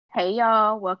Hey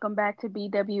y'all, welcome back to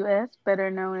BWS, better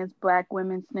known as Black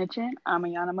Women Snitching. I'm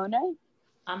Ayana Monet.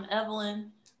 I'm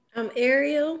Evelyn. I'm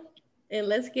Ariel, and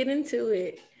let's get into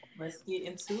it. Let's get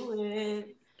into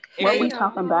it. What we Hey, Ariel,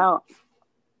 talking y'all. about?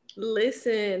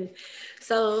 Listen.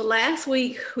 So last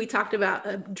week we talked about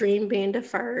a dream being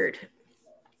deferred.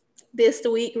 This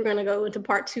week we're gonna go into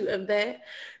part two of that.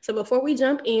 So before we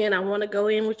jump in, I want to go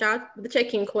in with y'all with the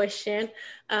check-in question.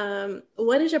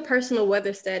 What is your personal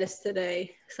weather status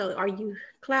today? So are you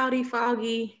cloudy,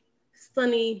 foggy,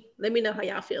 sunny? Let me know how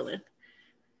y'all feeling.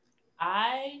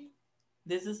 I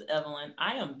this is Evelyn.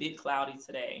 I am bit cloudy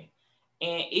today.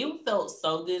 And it felt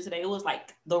so good today. It was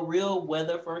like the real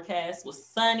weather forecast was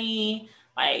sunny,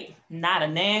 like not a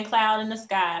nan cloud in the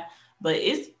sky, but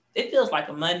it feels like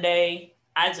a Monday.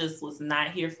 I just was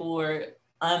not here for it,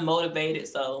 unmotivated,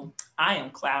 so I am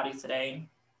cloudy today.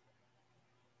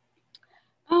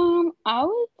 I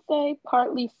would say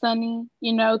partly sunny.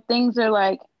 Things are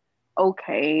like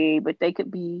okay, but they could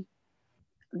be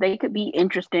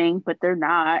interesting, but they're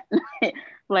not.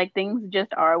 Like things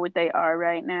just are what they are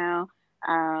right now.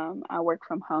 I work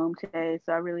from home today,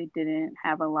 so I really didn't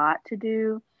have a lot to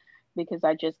do because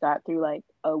I just got through like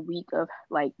a week of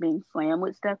like being slammed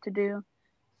with stuff to do.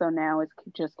 So now it's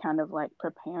just kind of like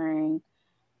preparing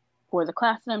for the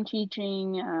class that I'm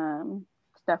teaching,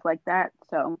 stuff like that.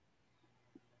 So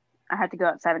I had to go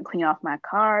outside and clean off my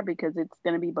car because it's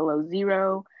going to be below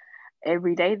zero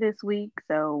every day this week.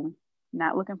 So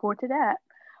not looking forward to that.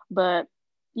 But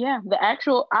yeah, the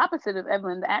actual opposite of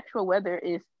Evelyn, the actual weather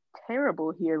is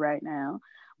terrible here right now.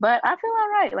 But I feel all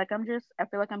right. I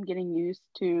feel like I'm getting used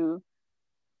to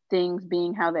things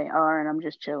being how they are and I'm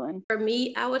just chilling. For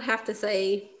me, I would have to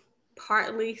say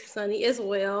partly sunny as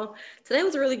well. Today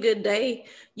was a really good day.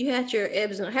 You had your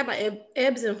ebbs and I had my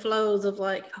ebbs and flows of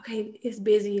like, okay, it's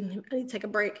busy and I need to take a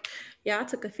break. Yeah, I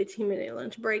took a 15-minute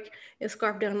lunch break and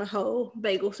scarfed down the whole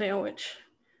bagel sandwich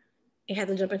and had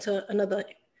to jump into another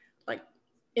like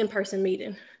in-person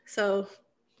meeting. So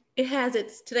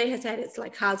today has had its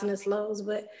like highs and its lows,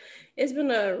 but it's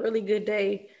been a really good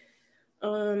day.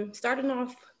 Starting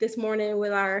off this morning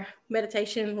with our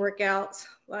meditation workouts,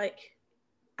 like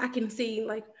I can see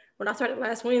like when I started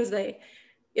last Wednesday,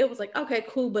 it was like, okay,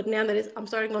 cool. But now that I'm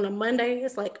starting on a Monday,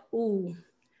 it's like, ooh,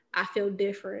 I feel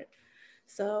different.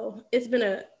 So it's been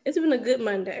a good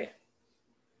Monday.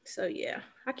 So yeah,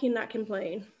 I cannot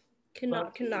complain.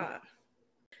 Cannot.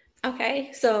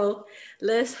 Okay, so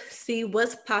let's see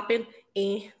what's popping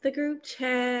in the group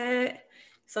chat.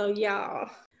 So y'all,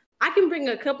 I can bring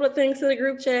a couple of things to the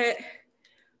group chat,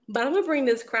 but I'm gonna bring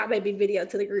this crybaby video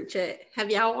to the group chat.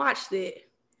 Have y'all watched it?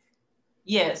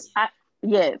 Yes, I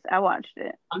yes, I watched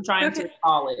it. I'm trying to Okay.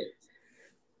 call it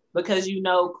because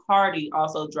Cardi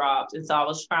also dropped, and so I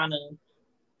was trying to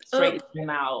Oh, straighten them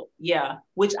out. Yeah,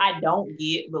 which I don't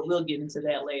get, but we'll get into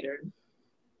that later.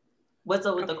 What's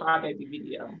up with the okay. crybaby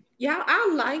video? Yeah,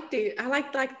 I liked it. I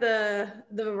liked like the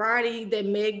variety that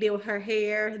Meg did with her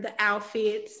hair, the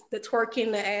outfits, the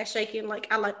twerking, the ass shaking. Like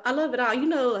I love it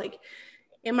all. Like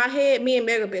in my head, me and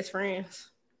Meg are best friends.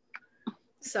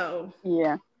 So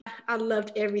Yeah. I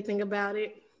loved everything about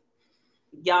it.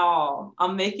 Y'all,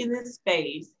 I'm making this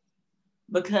face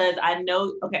because I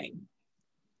know, okay,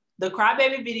 the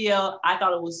crybaby video, I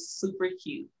thought it was super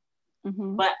cute,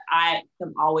 Hmm. but I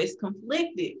am always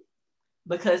conflicted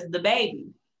because the baby,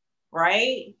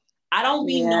 right? I don't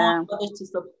be knowing Yeah. whether to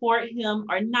support him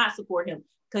or not support him.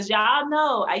 Because y'all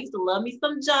know I used to love me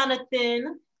some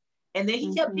Jonathan, and then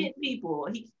he kept Hmm. hitting people,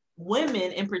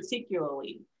 women in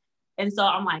particularly. And so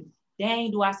I'm like,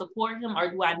 dang, do I support him or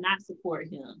do I not support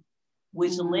him?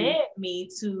 Which Mm. led me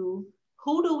to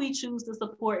who do we choose to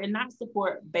support and not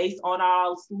support based on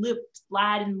our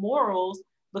sliding morals?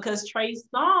 Because Trey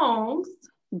Songz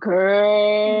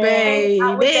Girl, came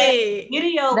out with that Baby.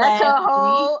 video that's a last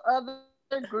week, whole other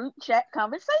group chat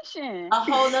conversation. a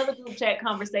whole nother group chat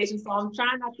conversation. So I'm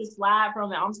trying not to slide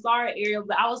from it. I'm sorry, Ariel,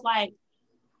 but I was like,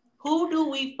 who do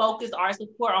we focus our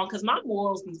support on? Because my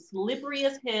morals be slippery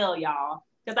as hell, y'all.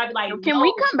 Because I'd be like, Can we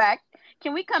no, come back?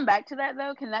 Can we come back to that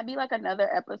though? Can that be like another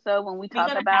episode when we we're talk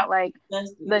gonna have about like to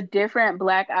discuss the it. different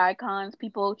black icons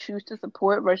people choose to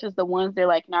support versus the ones they're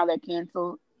like now they're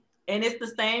canceled? And it's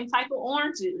the same type of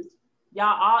oranges.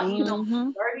 Y'all all eating them Hmm.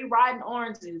 dirty, rotten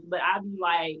oranges. But I'd be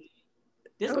like,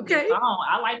 this a good Okay. song.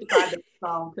 I like the Crybaby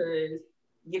song because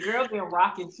your girl been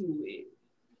rocking to it.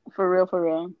 For real, for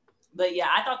real. But yeah,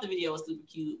 I thought the video was super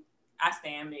cute. I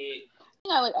stand it.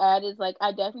 Thing I would add is like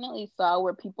I definitely saw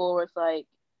where people was like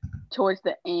towards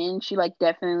the end, she like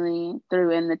definitely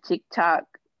threw in the TikTok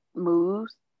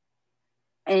moves.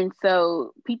 And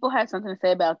so people had something to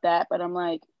say about that, but I'm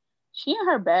like, she in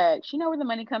her bag. She know where the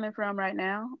money coming from right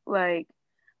now. Like,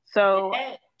 so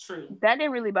True. That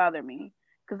didn't really bother me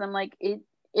because I'm like it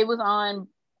was on.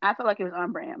 I felt like it was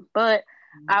on brand, but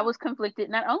I was conflicted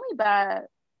not only by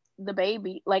the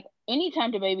baby. Like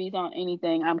anytime the baby's on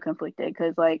anything, I'm conflicted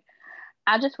because like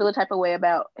I just feel a type of way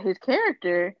about his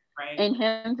character and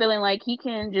him feeling like he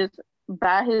can just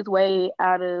buy his way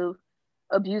out of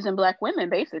abusing black women,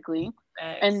 basically.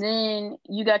 And then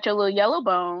you got your little yellow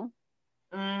bone.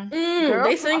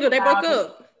 They single. They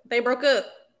broke up.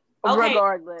 Okay,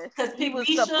 regardless, because he was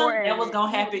supporting. That was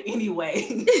gonna happen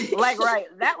anyway. Like, right,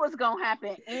 that was gonna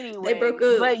happen anyway. They broke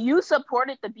up, but you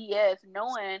supported the BS,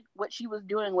 knowing what she was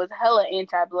doing was hella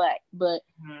anti-black. But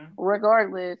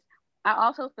regardless, I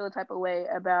also feel a type of way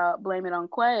about Blame It on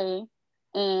Quay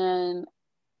and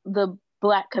the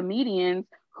black comedians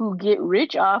who get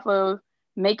rich off of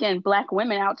making black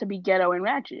women out to be ghetto and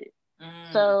ratchet.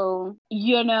 So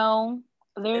you know,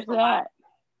 there's that.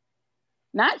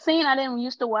 Not saying I didn't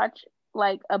used to watch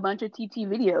like a bunch of TT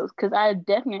videos because I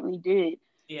definitely did.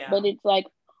 Yeah. But it's like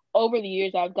over the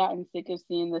years I've gotten sick of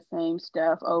seeing the same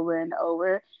stuff over and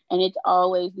over, and it's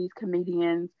always these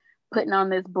comedians putting on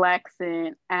this black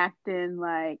scent, acting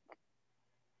like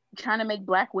trying to make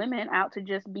black women out to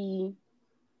just be,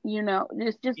 you know,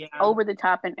 just over the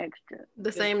top and extra.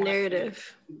 The same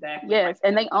narrative. Exactly. Yes,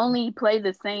 and they only play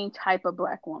the same type of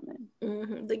black woman.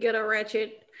 The ghetto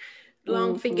ratchet.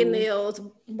 Long fingernails,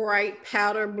 bright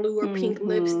powder blue or pink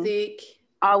lipstick.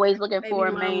 Always looking for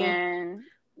a man,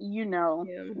 you know,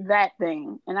 that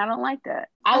thing. And I don't like that.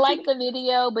 I like the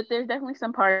video, but there's definitely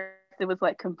some parts that was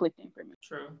like conflicting for me.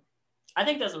 True. I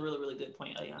think that's a really, really good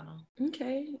point, Ayana.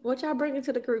 Okay. What y'all bringing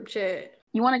to the group chat?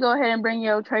 You want to go ahead and bring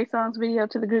your Trey Songz video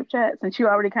to the group chat since you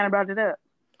already kind of brought it up?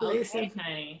 Okay,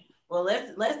 honey. Well,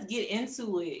 let's get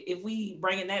into it. If we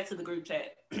bringing that to the group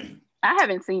chat. I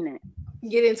haven't seen it.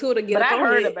 Get into it or get up on it. But I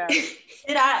heard about it.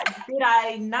 Did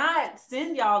I not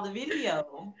send y'all the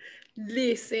video?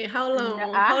 Listen, hold on.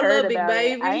 Hold up, big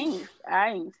baby. I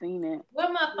ain't seen it.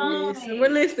 Where my phone? We're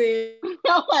listening.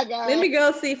 Oh my God. Let me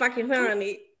go see if I can find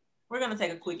it. We're gonna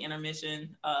take a quick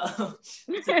intermission to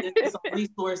get some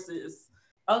resources.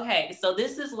 Okay, so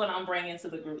this is what I'm bringing to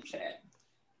the group chat.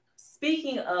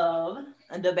 Speaking of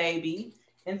the baby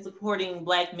and supporting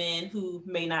black men who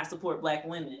may not support black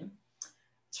women,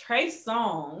 Trey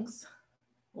Songz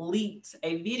leaked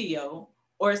a video,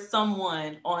 or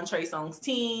someone on Trey Songz'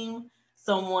 team,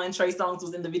 someone Trey Songz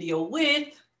was in the video with,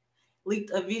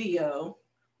 leaked a video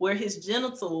where his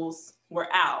genitals were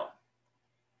out.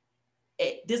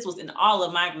 This was in all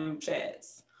of my group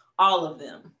chats, all of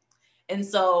them. And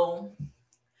so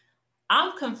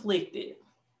I'm conflicted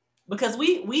because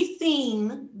we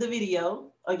seen the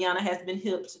video. Ayana has been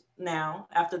hipped now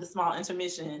after the small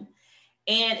intermission.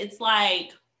 And it's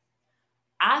like,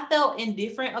 I felt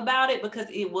indifferent about it because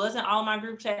it wasn't all my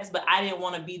group chats, but I didn't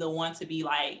want to be the one to be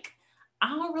like, I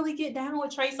don't really get down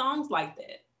with Trey Songz like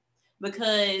that.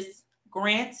 Because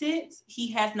granted,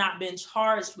 he has not been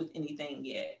charged with anything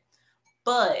yet,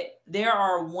 but there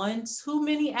are one too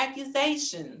many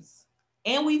accusations.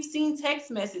 And we've seen text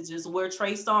messages where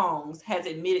Trey Songz has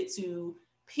admitted to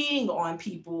peeing on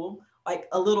people, like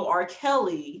a little R.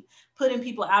 Kelly, putting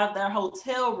people out of their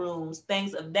hotel rooms,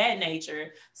 things of that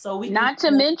nature. So we not to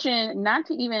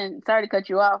even, sorry to cut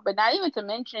you off, but not even to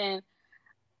mention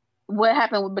what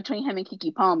happened between him and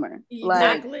Keke Palmer.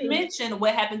 Not to mention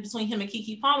what happened between him and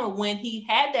Keke Palmer when he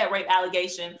had that rape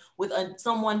allegation with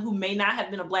someone who may not have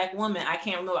been a black woman. I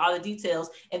can't remember all the details.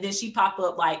 And then she popped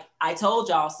up like, I told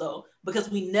y'all so.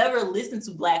 Because we never listen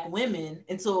to black women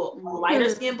until a lighter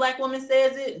skinned black woman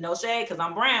says it. No shade, because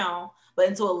I'm brown. But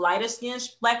until a lighter skinned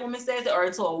black woman says it, or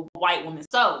until a white woman.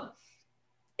 So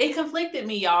it conflicted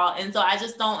me, y'all. And so I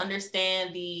just don't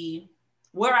understand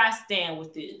where I stand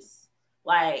with this.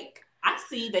 Like, I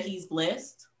see that he's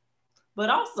blessed, but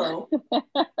also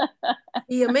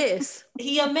he a mess.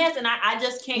 And I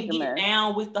just can't get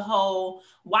down with the whole,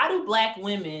 why do black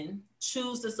women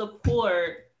choose to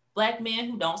support black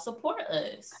men who don't support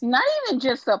us? Not even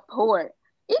just support.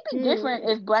 It'd be different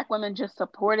if black women just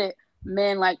supported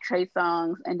men like Trey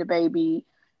Songz and DaBaby,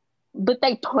 but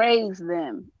they praise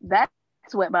them. That's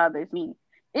what bothers me.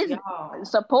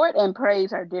 Support and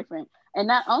praise are different. And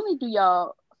not only do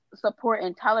y'all support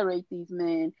and tolerate these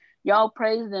men, y'all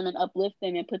praise them and uplift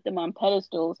them and put them on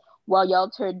pedestals while y'all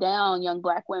tear down young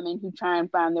black women who try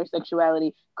and find their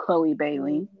sexuality. Chloe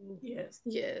Bailey. Yes.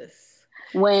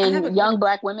 When young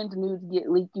black women's nudes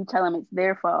get leaked, you tell them it's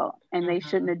their fault and they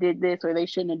shouldn't have did this or they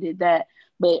shouldn't have did that.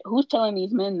 But who's telling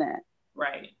these men that?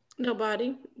 Right.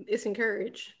 Nobody. It's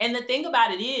encouraged. And the thing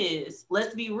about it is,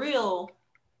 let's be real,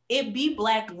 it be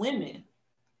black women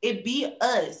it be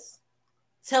us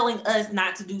telling us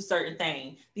not to do certain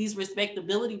things. These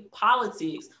respectability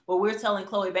politics where we're telling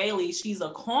Chloe Bailey she's a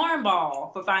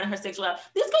cornball for finding her sexuality.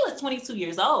 This girl is 22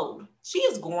 years old. She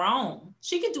is grown.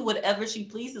 She can do whatever she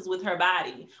pleases with her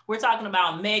body. We're talking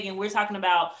about Megan. We're talking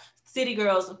about city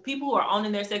girls, people who are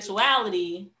owning their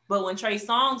sexuality. But when Trey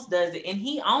Songz does it, and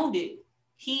he owned it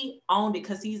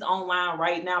because he's online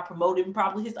right now promoting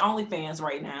probably his OnlyFans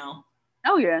right now.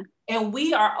 Oh, yeah. And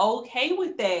we are okay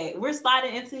with that. We're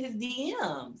sliding into his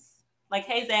DMs. Like,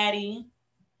 hey, Zaddy.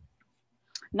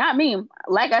 Not me.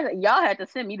 Like I said, y'all had to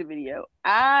send me the video.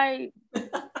 And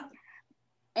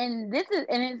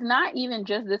it's not even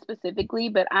just this specifically,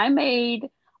 but I made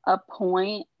a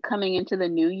point coming into the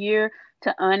new year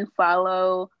to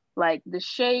unfollow like the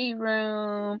Shade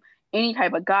Room, any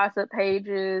type of gossip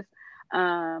pages,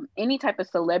 any type of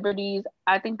celebrities.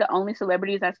 I think the only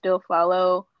celebrities I still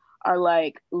follow are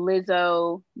like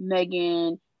Lizzo,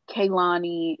 Megan,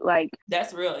 Kehlani. Like,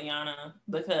 that's real, Yana,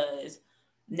 because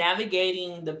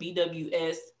navigating the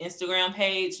BWS Instagram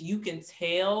page, you can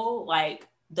tell like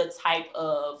the type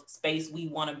of space we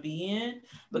want to be in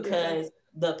because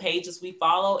the pages we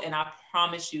follow, and I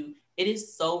promise you, it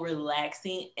is so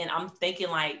relaxing. And I'm thinking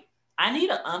like, I need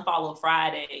to unfollow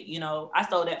Friday. You know, I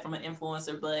stole that from an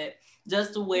influencer, but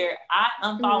just to where I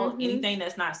unfollow anything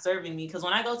that's not serving me. Because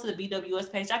when I go to the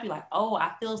BWS page, I'd be like, oh,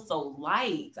 I feel so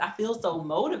light. I feel so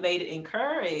motivated,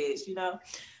 encouraged, you know?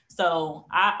 So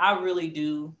I really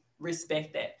do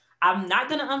respect that. I'm not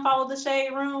going to unfollow the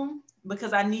Shade Room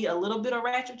because I need a little bit of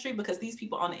ratchetry because these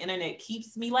people on the internet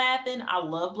keeps me laughing. I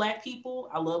love Black people.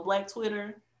 I love Black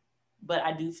Twitter, but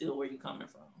I do feel where you're coming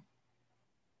from.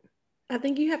 I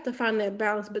think you have to find that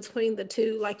balance between the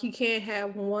two. Like you can't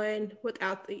have one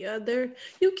without the other.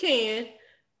 You can,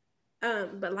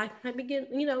 but like maybe get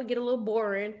a little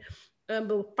boring.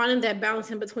 But finding that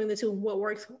balance in between the two, what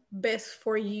works best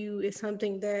for you is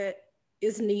something that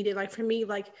is needed. Like for me,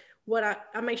 like what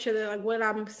I make sure that like what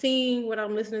I'm seeing, what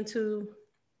I'm listening to,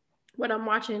 what I'm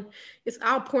watching, it's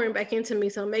all pouring back into me.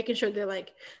 So I'm making sure that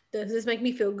like, does this make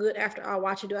me feel good after I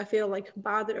watch it? Do I feel like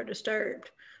bothered or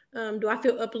disturbed? Do I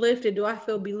feel uplifted? Do I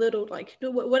feel belittled? Like,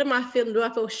 what am I feeling? Do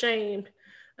I feel shamed?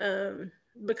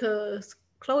 Because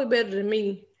Chloe better than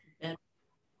me. Yeah.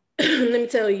 Let me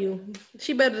tell you,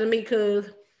 she better than me because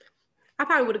I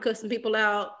probably would have cussed some people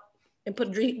out and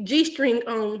put a G-string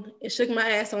on and shook my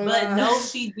ass on. But no,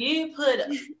 she did put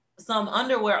some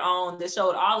underwear on that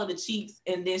showed all of the cheeks,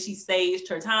 and then she staged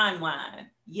her timeline.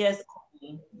 Yes,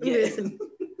 Queen. Yes.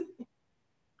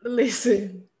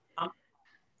 Listen.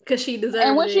 Because she deserves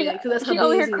and when it. Because she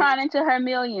over here crying into her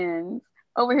millions,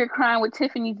 over here crying with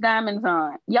Tiffany's diamonds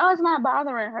on. Y'all is not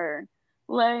bothering her.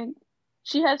 Like,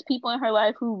 she has people in her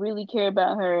life who really care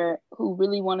about her, who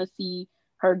really want to see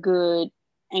her good,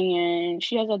 and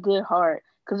she has a good heart.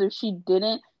 Because if she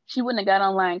didn't, she wouldn't have got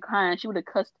online crying. She would have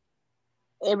cussed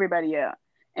everybody out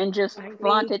and just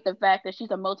flaunted the fact that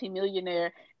she's a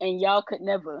multimillionaire and y'all could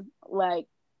never. Like,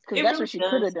 because that's really what she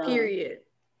could have done. Period.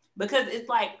 Because it's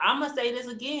like, I'm going to say this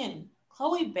again.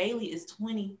 Chloe Bailey is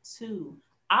 22.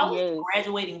 I was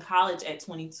graduating college at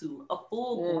 22, a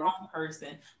full-grown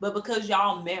person. But because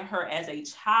y'all met her as a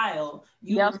child,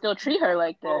 y'all still treat her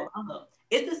like that.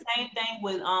 It's the same thing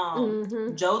with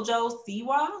JoJo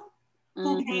Siwa,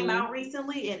 who came out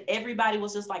recently, and everybody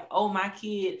was just like, oh, my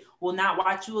kid will not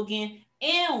watch you again.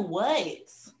 And what?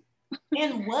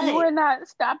 And what? You were not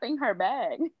stopping her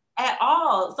bag. At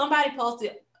all. Somebody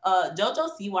posted, JoJo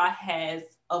Siwa has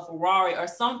a Ferrari or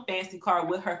some fancy car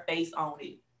with her face on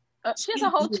it. She has a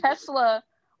whole Tesla,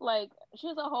 she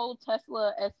has a whole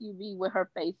Tesla SUV with her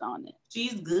face on it.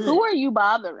 She's good. Who are you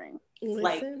bothering?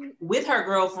 Like, with her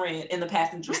girlfriend in the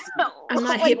passenger seat. I'm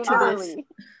not hip to this.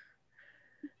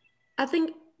 I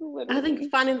think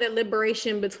finding that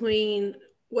liberation between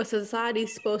what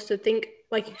society's supposed to think,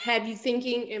 like, have you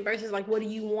thinking, and versus like, what do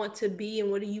you want to be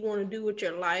and what do you want to do with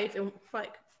your life, and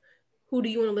like, who do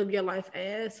you want to live your life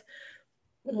as?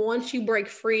 Once you break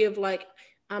free of like,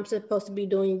 I'm supposed to be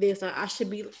doing this, or I should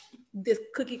be this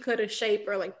cookie cutter shape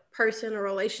or like person or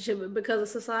relationship, but because of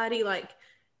society, like,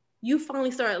 you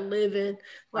finally start living.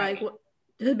 Like,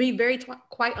 to be very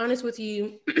quite honest with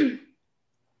you,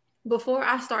 before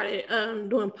I started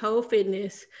doing pole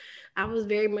fitness, I was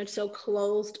very much so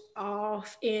closed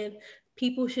off, and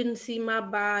people shouldn't see my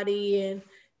body, and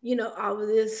all of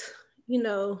this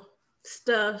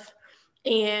stuff.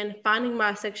 And finding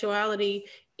my sexuality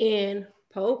in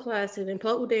pole classes and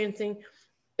pole dancing,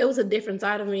 it was a different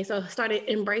side of me. So I started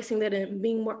embracing that and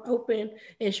being more open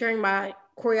and sharing my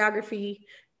choreography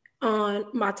on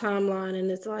my timeline.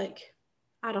 And it's like,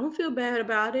 I don't feel bad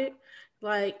about it.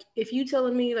 Like, if you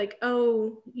telling me like,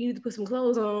 oh, you need to put some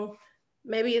clothes on,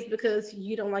 maybe it's because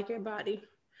you don't like your body.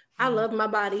 I love my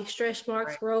body, stretch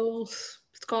marks, rolls,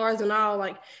 scars, and all.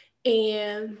 Like,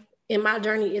 and in my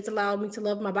journey, it's allowed me to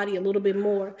love my body a little bit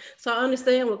more. So I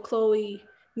understand what Chloe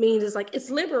means. It's like it's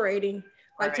liberating,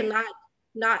 like to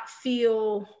not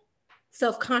feel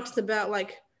self-conscious about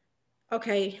like,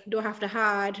 okay, do I have to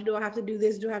hide? Do I have to do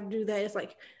this? Do I have to do that? It's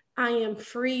like I am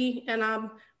free and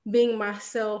I'm being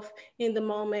myself in the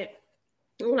moment.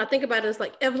 And when I think about it, it's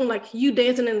like Evelyn, like you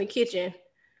dancing in the kitchen,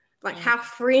 like how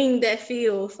freeing that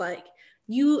feels. Like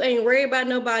you ain't worried about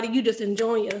nobody, you just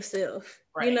enjoying yourself.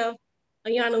 You know,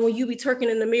 Ayana, when you be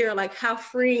twerking in the mirror, like how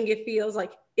freeing it feels.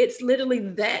 Like it's literally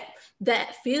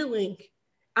that feeling.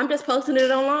 I'm just posting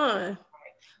it online.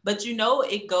 But you know,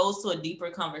 it goes to a deeper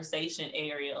conversation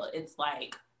area. It's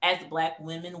like, as Black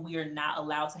women, we are not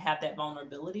allowed to have that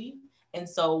vulnerability. And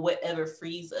so whatever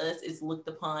frees us is looked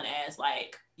upon as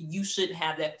like, you shouldn't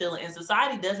have that feeling. And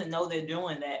society doesn't know they're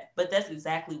doing that, but that's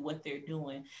exactly what they're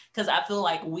doing. Because I feel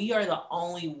like we are the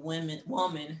only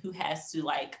woman who has to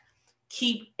like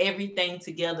keep everything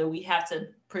together. We have to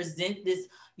present this,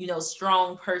 you know,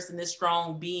 strong person, this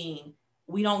strong being.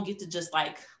 We don't get to just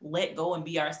like let go and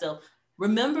be ourselves.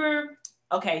 Remember,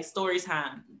 okay, story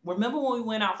time. Remember when we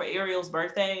went out for Ariel's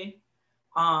birthday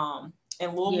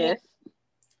in Louisville? Yes.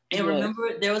 And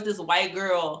remember, there was this white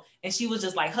girl, and she was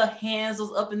just like, her hands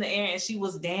was up in the air, and she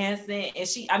was dancing. And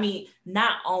she, I mean,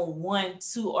 not on 1,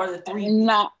 2, or the 3.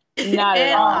 Not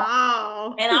at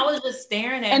all. And I was just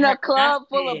staring at in her. A club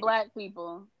full of Black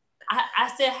people.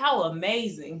 I said, how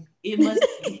amazing it must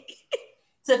be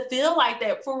to feel like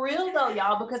that, for real though,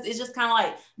 y'all, because it's just kind of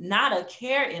like not a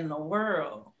care in the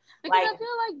world. Because like, I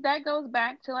feel like that goes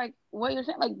back to like what you're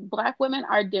saying, like Black women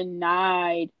are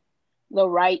denied the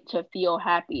right to feel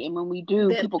happy, and when we do,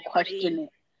 people question it.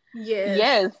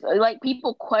 Yes, like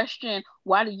people question,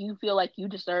 why do you feel like you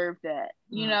deserve that?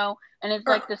 You know, and it's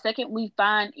like the second we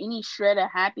find any shred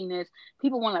of happiness,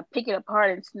 people want to pick it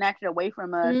apart and snatch it away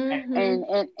from us,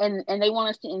 and they want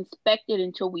us to inspect it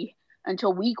until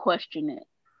we question it.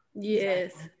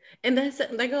 Yes. And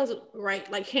that goes right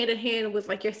like hand in hand with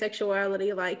like your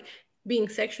sexuality, like being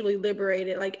sexually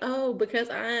liberated. Like, oh, because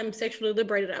I am sexually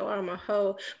liberated, oh, I'm a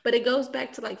hoe. But it goes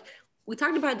back to like we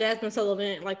talked about Jasmine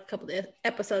Sullivan like a couple of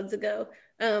episodes ago.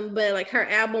 But like her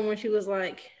album when she was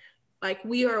like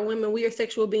we are women, we are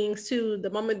sexual beings too. The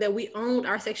moment that we owned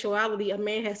our sexuality, a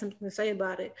man has something to say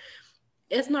about it.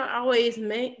 It's not always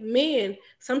men.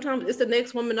 Sometimes it's the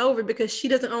next woman over because she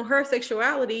doesn't own her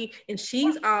sexuality and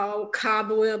she's all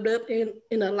cobwebbed up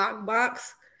in a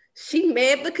lockbox. She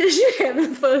mad because she's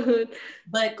having fun.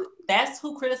 But that's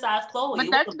who criticized Chloe.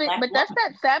 But that's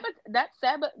that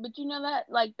Sabbath. But you know that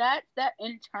like that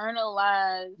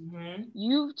internalized.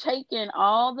 You've taken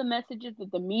all the messages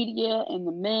that the media and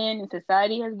the men and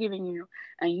society has given you,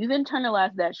 and you've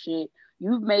internalized that shit.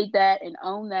 You've made that and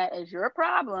owned that as your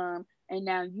problem. And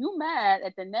now you mad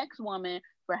at the next woman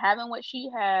for having what she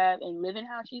have and living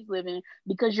how she's living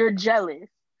because you're jealous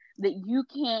that you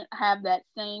can't have that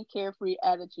same carefree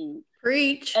attitude.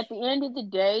 Preach. At the end of the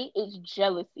day, it's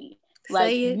jealousy.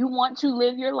 Like you want to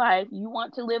live your life, you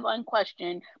want to live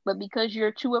unquestioned, but because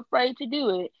you're too afraid to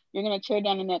do it, you're gonna tear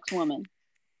down the next woman.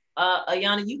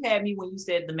 Ayana, you had me when you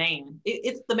said the man.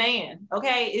 It's the man,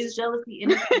 okay? It's jealousy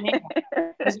and it's the man.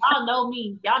 Because y'all know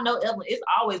me, y'all know Evelyn. It's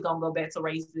always gonna go back to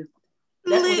racism.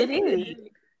 That's what it is.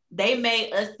 They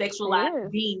made us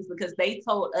sexualized beings because they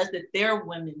told us that their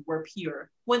women were pure.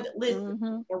 When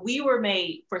we were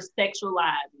made for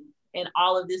sexualizing and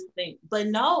all of this thing. But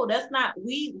no, that's not.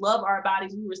 We love our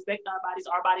bodies. We respect our bodies.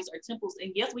 Our bodies are temples.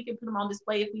 And yes, we can put them on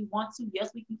display if we want to.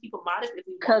 Yes, we can keep them modest if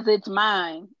we want to. Because it's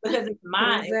mine. Because it's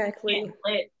mine. Exactly. We can't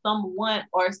let someone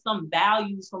or some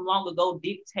values from long ago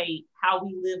dictate how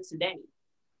we live today.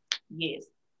 Yes.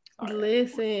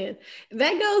 Listen,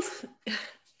 that goes.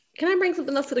 Can I bring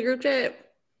something else to the group chat?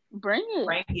 Bring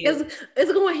it.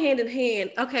 It's going hand in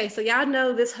hand. Okay, so y'all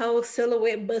know this whole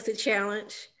silhouette busted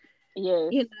challenge. Yes.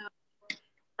 You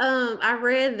know, I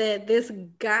read that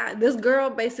this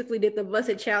girl basically did the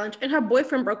busted challenge, and her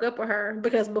boyfriend broke up with her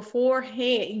because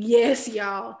beforehand, yes,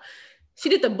 y'all, she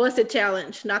did the busted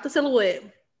challenge, not the silhouette.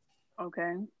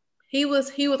 Okay. He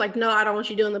was like, no, I don't want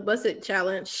you doing the busted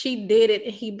challenge. She did it,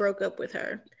 and he broke up with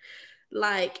her.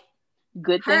 Like,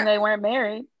 good thing they weren't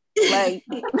married. Like,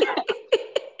 I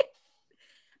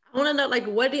want to know, like,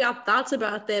 what are y'all thoughts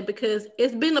about that? Because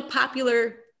it's been a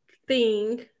popular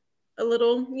thing, a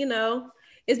little, you know,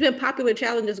 it's been popular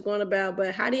challenges going about.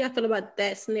 But how do y'all feel about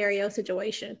that scenario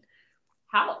situation?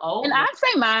 How old? And I'd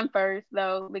say mine first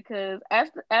though, because as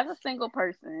a single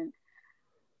person,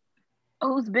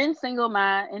 who's been single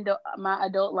my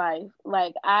adult life.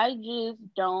 Like, I just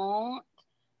don't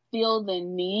feel the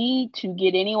need to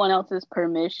get anyone else's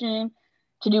permission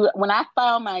to do it. When I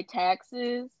file my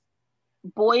taxes,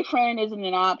 boyfriend isn't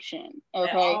an option.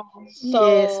 Okay.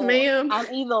 Yes, So ma'am. I'm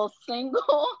either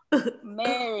single,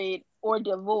 married, or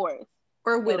divorced.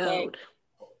 Or Okay. widowed.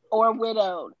 Or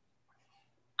widowed.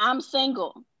 I'm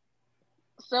single.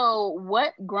 So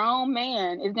what grown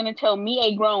man is gonna tell me,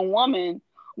 a grown woman,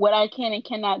 what I can and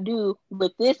cannot do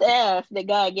with this ass that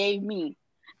God gave me?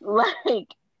 Like,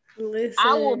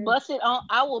 I will Listen. bust it on.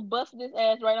 I will bust this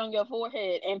ass right on your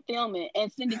forehead and film it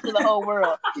and send it to the whole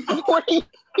world. What are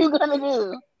you gonna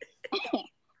do?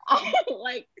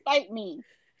 Like, fight me.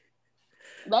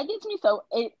 That gets me so.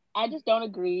 I just don't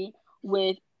agree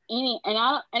with any, and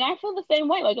I feel the same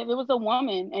way. Like, if it was a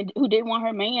woman and who didn't want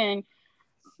her man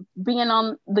being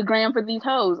on the gram for these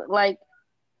hoes, like,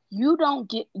 you don't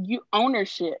get you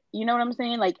ownership. You know what I'm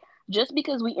saying? Like, just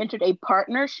because we entered a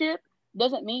partnership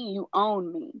doesn't mean you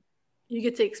own me. You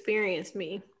get to experience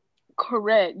me.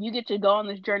 Correct. You get to go on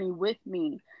this journey with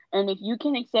me. And if you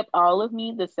can accept all of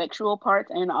me, the sexual parts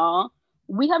and all,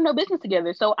 we have no business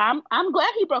together. So I'm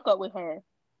glad he broke up with her.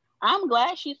 I'm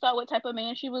glad she saw what type of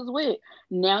man she was with.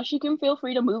 Now she can feel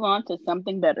free to move on to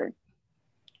something better.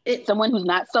 Someone who's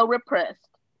not so repressed.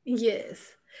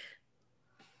 Yes.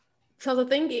 So the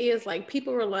thing is, like,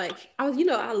 people were like, I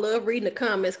love reading the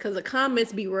comments because the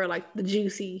comments be where, like, the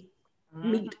juicy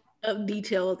meat of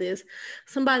detail of this.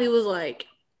 Somebody was like,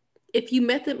 if you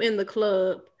met them in the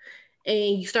club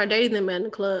and you start dating them in the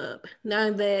club,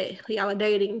 now that y'all are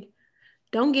dating,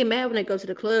 don't get mad when they go to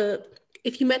the club.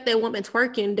 If you met that woman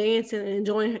twerking, dancing, and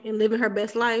enjoying and living her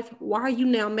best life, why are you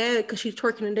now mad because she's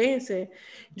twerking and dancing?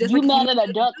 Just you mad at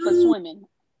a duck for swimming.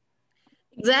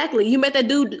 Exactly. You met that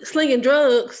dude slinging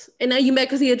drugs, and now you mad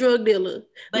because he a drug dealer.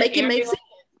 Make it make sense.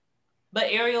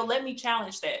 But Ariel, let me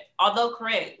challenge that. Although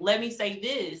correct, let me say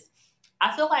this.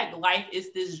 I feel like life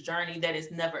is this journey that is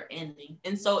never ending.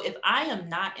 And so if I am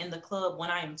not in the club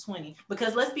when I am 20,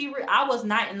 because let's be real, I was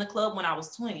not in the club when I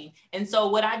was 20. And so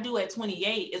what I do at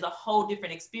 28 is a whole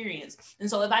different experience. And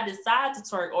so if I decide to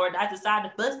twerk or I decide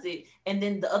to bust it, and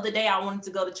then the other day I wanted to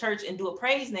go to church and do a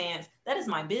praise dance, that is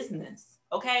my business.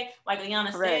 Okay, like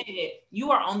Ayana said,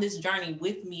 you are on this journey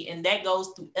with me, and that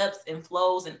goes through ups and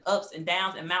flows and ups and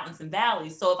downs and mountains and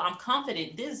valleys. So if I'm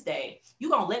confident this day, you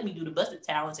gonna let me do the busted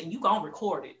challenge and you gonna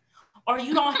record it, or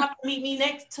you don't have to meet me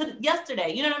next to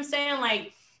yesterday. You know what I'm saying?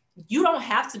 Like, you don't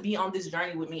have to be on this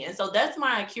journey with me. And so that's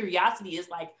my curiosity, is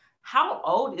like, how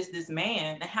old is this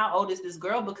man and how old is this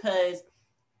girl? Because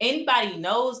anybody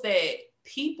knows that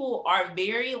people are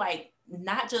very, like,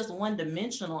 not just one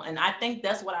dimensional. And I think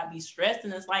that's what I be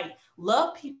stressing. It's like,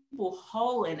 love people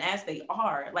whole and as they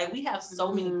are. Like, we have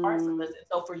so many parts of us. And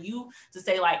so for you to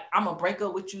say, like, I'm gonna break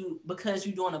up with you because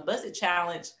you're doing a busted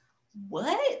challenge,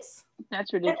 what?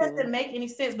 That's ridiculous. That doesn't make any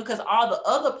sense, because all the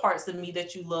other parts of me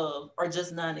that you love are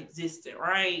just non-existent,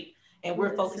 right? And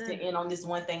we're focusing in on this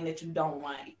one thing that you don't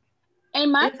like.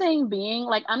 And my thing being,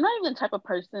 like, I'm not even the type of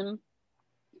person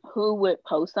who would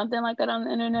post something like that on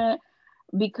the internet,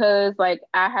 because, like,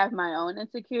 I have my own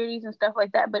insecurities and stuff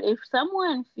like that. But if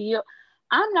someone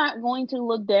I'm not going to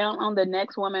look down on the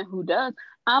next woman who does.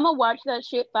 I'm gonna watch that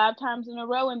shit 5 times in a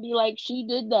row and be like, she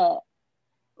did that.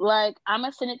 Like, I'm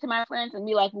gonna send it to my friends and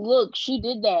be like, look, she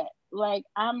did that. Like,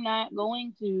 I'm not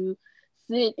going to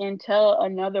sit and tell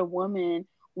another woman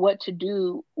what to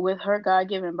do with her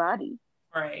God-given body.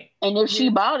 Right. And if she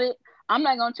bought it, I'm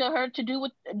not gonna tell her to do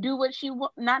what she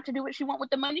want, not to do what she want with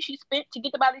the money she spent to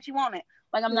get the body she wanted.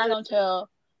 Like, I'm not gonna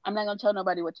tell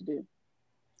nobody what to do.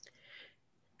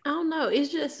 I don't know. It's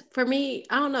just, for me,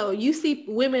 I don't know. You see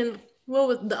women. What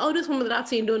was the oldest woman that I've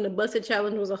seen doing the busted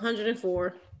challenge was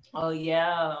 104. Oh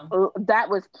yeah, that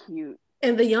was cute.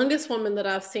 And the youngest woman that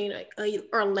I've seen,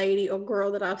 or lady or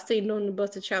girl that I've seen doing the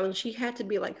busted challenge, she had to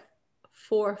be like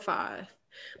 4 or 5.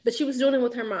 But she was doing it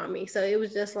with her mommy. So it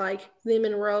was just like them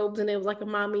in robes, and it was like a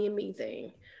mommy and me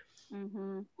thing.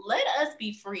 Mm-hmm. Let us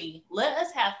be free. Let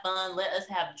us have fun. Let us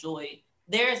have joy.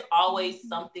 There's always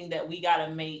something that we got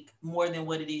to make more than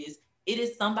what it is. It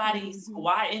is somebody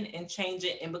squatting and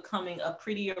changing and becoming a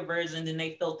prettier version than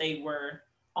they felt they were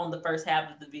on the first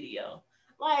half of the video.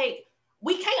 Like,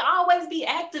 we can't always be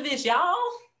activists, y'all.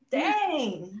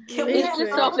 Dang. Can we have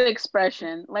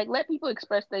self-expression? Like, let people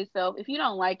express themselves. If you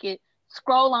don't like it,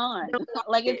 scroll on.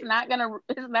 Like, it's not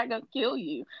gonna kill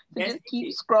you. So just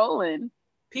keep scrolling.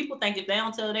 People think if they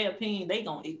don't tell their opinion, they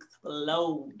gonna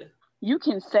explode. You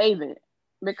can save it,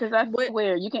 because I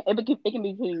swear you can. It can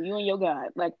be between you and your God.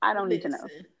 Like, I don't need to know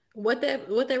what that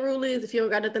rule is. If you don't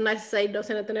got nothing nice to say, don't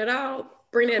say nothing at all.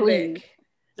 Bring that back.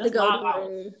 Just The Golden log off.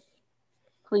 Room.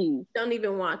 Please Don't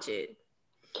even watch it.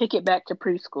 kick it back to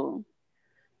preschool.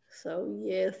 So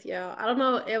yes, y'all. I don't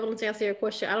know, Evelyn, to answer your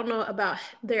question. I don't know about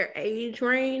their age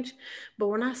range, but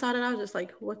when I saw that, I was just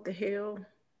like, "What the hell?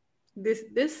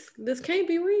 This can't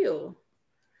be real."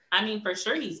 I mean, for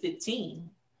sure he's 15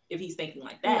 if he's thinking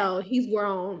like that. No, he's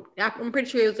grown. I'm pretty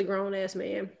sure he was a grown ass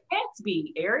man. Can't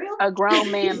be Ariel. A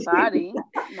grown man body,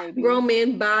 maybe. Grown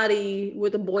man body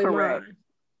with a boy Correct. mind.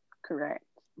 Correct.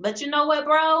 But you know what,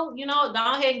 bro? You know,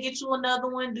 go ahead and get you another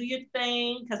one. Do your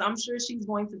thing, because I'm sure she's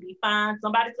going to be fine.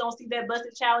 Somebody's gonna see that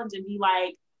busted challenge and be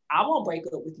like, "I won't break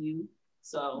up with you."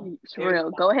 So it's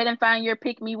real. Go ahead and find your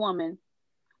pick me woman.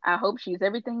 I hope she's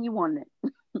everything you wanted.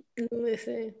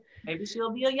 Listen, maybe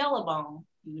she'll be a yellow bone.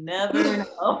 You never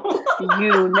know.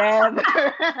 You never.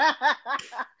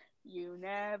 You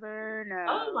never know.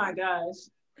 Oh my gosh.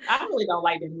 I really don't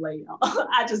like Danielle.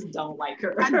 I just don't like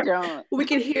her. I don't. we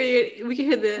can hear it. We can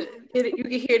hear you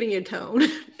can hear it in your tone.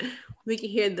 We can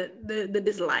hear the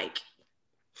dislike.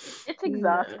 It's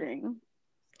exhausting.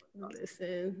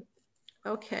 Listen.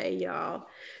 Okay, y'all.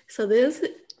 So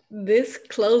this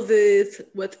closes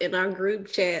what's in our group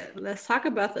chat. Let's talk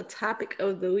about the topic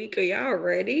of the week. Are y'all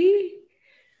ready?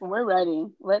 We're ready.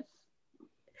 Let's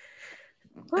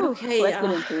get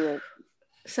into it.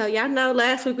 So y'all know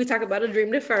last week we talked about a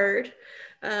dream deferred.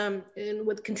 And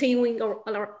with continuing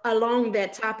along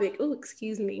that topic,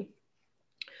 excuse me.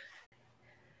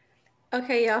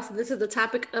 Okay, y'all, so this is the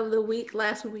topic of the week.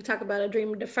 Last week we talked about a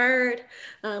dream deferred.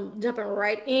 Jumping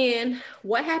right in,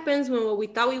 what happens when what we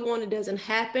thought we wanted doesn't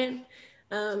happen?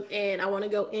 And I want to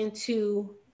go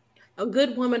into a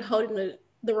good woman holding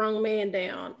the wrong man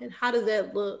down, and how does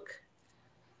that look?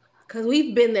 Because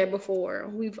we've been there before.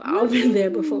 We've all been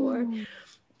there before.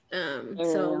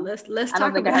 So let's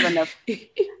talk about. I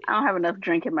don't have enough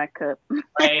drink in my cup.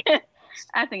 Right.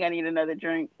 I think I need another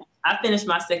drink. I finished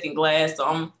my second glass,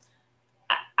 so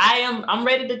I'm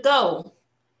ready to go.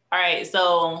 All right,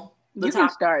 so you can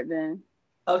start then.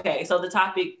 Okay, so the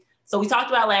topic. So we talked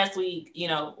about last week, you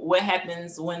know, what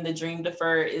happens when the dream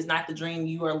deferred is not the dream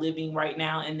you are living right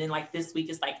now. And then like this week,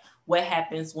 it's like, what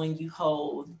happens when you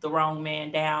hold the wrong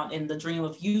man down and the dream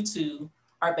of you two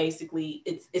are basically,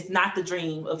 it's not the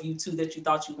dream of you two that you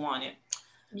thought you wanted.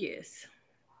 Yes.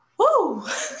 Woo!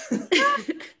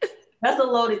 That's a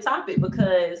loaded topic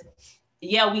because,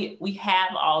 yeah, we have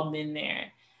all been there.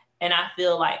 And I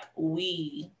feel like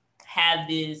we have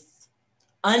this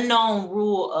unknown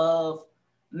rule of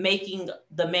making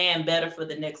the man better for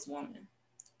the next woman.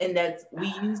 And that's, we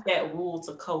use that rule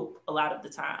to cope a lot of the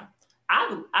time.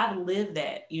 I've lived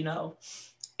that, you know,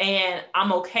 and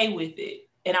I'm okay with it.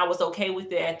 And I was okay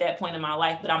with it at that point in my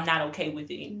life, but I'm not okay with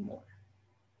it anymore.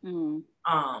 Mm.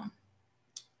 I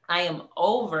am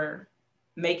over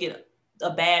making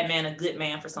a bad man a good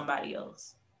man for somebody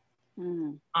else.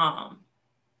 Mm.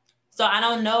 So I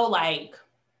don't know, like,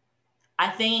 I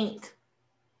think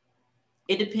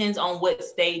it depends on what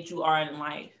stage you are in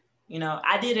life. You know,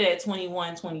 I did it at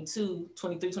 21, 22,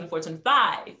 23, 24,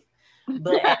 25.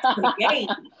 But at 28,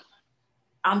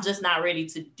 I'm just not ready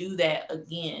to do that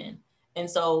again. And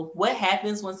so what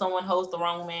happens when someone holds the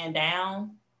wrong man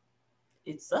down?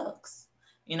 It sucks.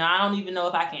 You know, I don't even know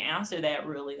if I can answer that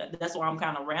really. That's why I'm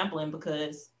kind of rambling,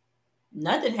 because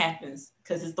nothing happens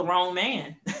because it's the wrong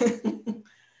man.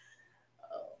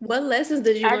 What lessons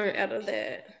did you learn out of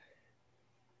that?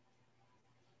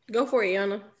 Go for it,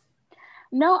 Yana.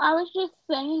 No, I was just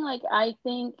saying, like, I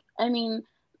mean,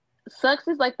 sucks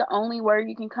is like the only word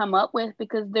you can come up with,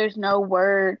 because there's no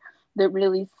word that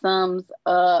really sums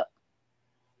up.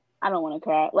 I don't want to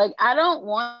cry. Like, I don't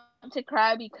want to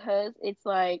cry because it's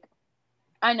like,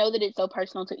 I know that it's so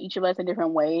personal to each of us in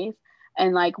different ways.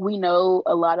 And like, we know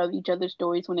a lot of each other's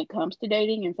stories when it comes to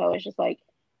dating. And so it's just like,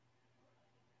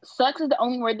 sucks is the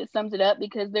only word that sums it up,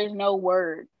 because there's no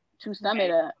word to sum it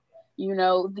up. You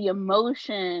know, the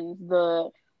emotions,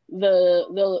 the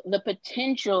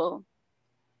potential,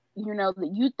 you know,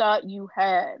 that you thought you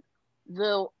had,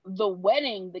 the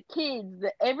wedding, the kids,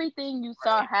 everything you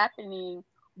saw happening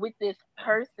with this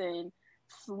person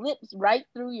slips right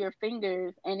through your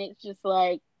fingers, and it's just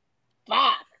like,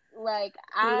 fuck. Like,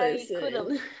 I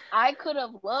could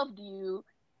have loved you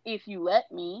if you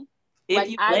let me.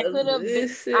 Like, I could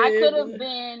have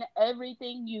been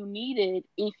everything you needed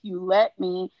if you let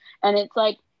me. And it's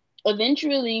like,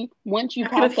 eventually, once you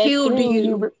process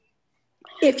through,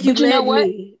 if you let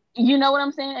me. You know what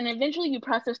I'm saying? And eventually you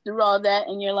process through all that,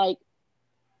 and you're like,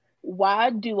 why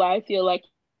do I feel like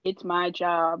it's my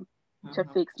job to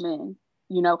fix men?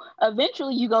 You know,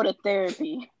 eventually you go to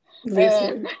therapy.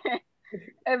 And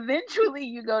eventually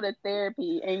you go to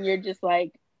therapy, and you're just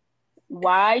like,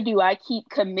 why do I keep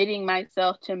committing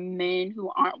myself to men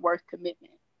who aren't worth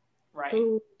commitment? Right.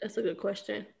 Ooh, that's a good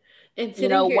question. And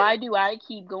sitting here, Why do I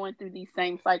keep going through these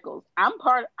same cycles? I'm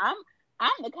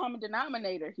the common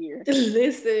denominator here.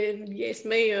 listen, yes,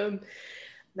 ma'am.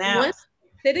 Now, Once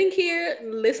sitting here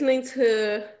listening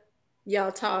to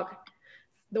y'all talk,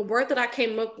 the word that I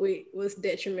came up with was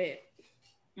detriment.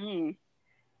 Mm,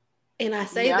 And I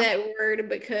say yeah. that word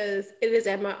because it is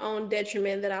at my own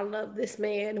detriment that I love this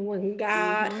man when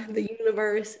God, the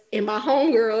universe, and my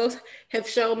homegirls have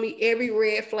shown me every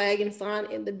red flag and sign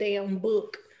in the damn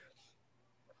book.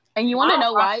 And you want to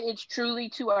know why it's truly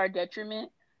to our detriment?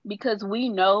 Because we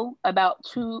know about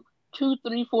 2,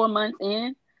 3, 4 months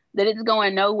in that it's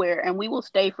going nowhere, and we will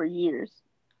stay for years.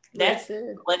 that's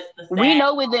Listen, what's the sad.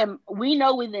 We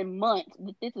know within months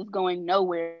that this is going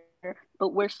nowhere,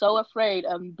 but we're so afraid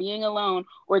of being alone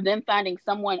or them finding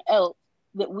someone else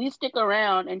that we stick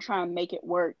around and try and make it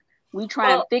work. We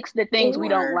try and fix the things we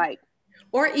don't like.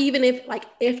 Or even if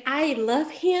I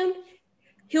love him,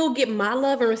 he'll get my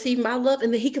love and receive my love,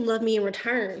 and then he can love me in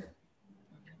return.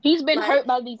 He's been hurt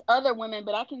by these other women,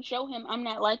 but I can show him I'm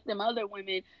not like them other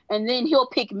women, and then he'll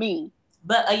pick me.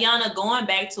 But Ayana, going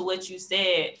back to what you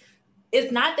said,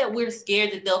 it's not that we're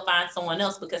scared that they'll find someone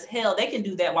else, because hell, they can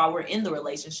do that while we're in the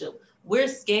relationship. We're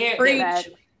scared that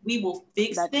we will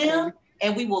fix them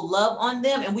and we will love on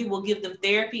them and we will give them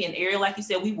therapy. And Ariel, like you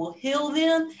said, we will heal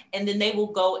them, and then they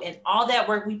will go, and all that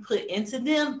work we put into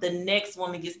them, the next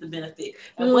woman gets the benefit.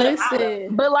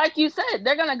 And but like you said,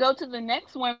 they're gonna go to the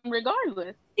next one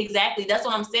regardless. Exactly. That's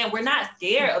what I'm saying. We're not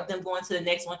scared of them going to the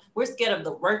next one. We're scared of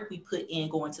the work we put in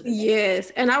going to the next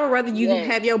one. And I would rather you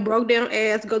have your broke down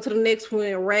ass go to the next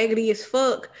one raggedy as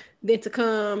fuck than to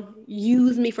come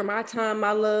use me for my time,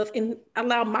 my love, and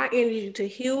allow my energy to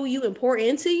heal you and pour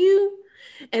into you.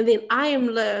 And then I am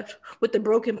left with the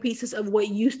broken pieces of what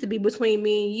used to be between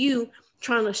me and you,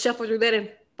 trying to shuffle through that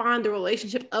and find the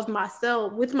relationship of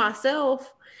myself with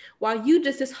myself, while you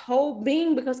just this whole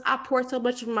being, because I poured so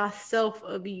much of myself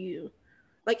of you,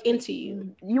 like into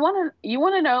you. You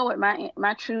wanna know what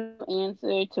my true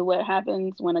answer to what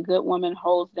happens when a good woman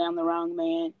holds down the wrong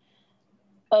man?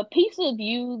 A piece of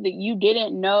you that you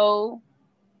didn't know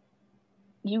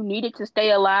you needed to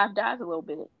stay alive dies a little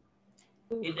bit.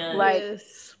 It does. Like,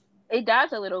 it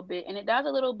dies a little bit, and it dies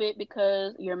a little bit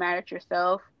because you're mad at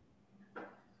yourself.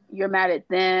 You're mad at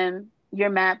them. You're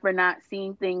mad for not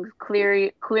seeing things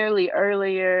clearly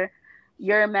earlier.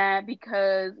 You're mad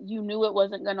because you knew it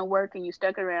wasn't going to work and you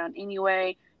stuck around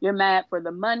anyway. You're mad for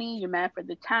the money. You're mad for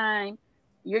the time.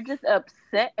 You're just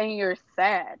upset and you're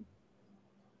sad.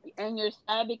 And you're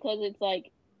sad because it's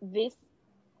like, this,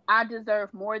 I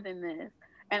deserve more than this.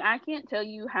 And I can't tell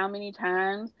you how many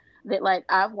times that like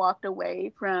I've walked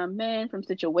away from men, from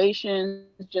situations,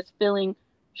 just feeling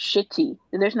shitty.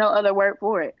 There's no other word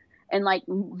for it. And like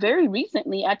very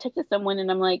recently I texted someone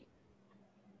and I'm like,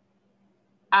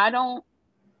 I don't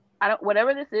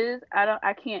whatever this is,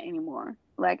 I can't anymore.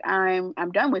 Like I'm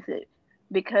done with it,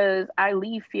 because I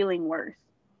leave feeling worse.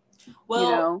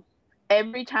 Well,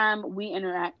 every time we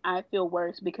interact, I feel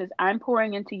worse because I'm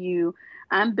pouring into you,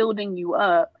 I'm building you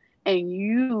up, and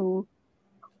you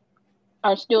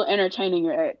are still entertaining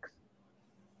your ex.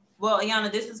 Well,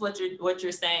 Ayana, this is what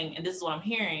you're saying, and this is what I'm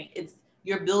hearing. It's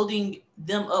you're building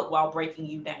them up while breaking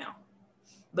you down.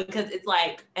 Because it's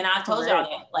like, and I told y'all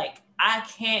that, like, I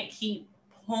can't keep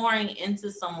pouring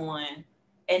into someone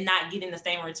and not getting the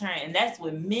same return. And that's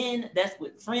with men, that's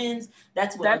with friends,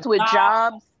 that's with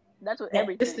jobs, that's with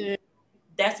everything.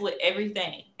 That's with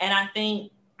everything. And I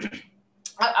think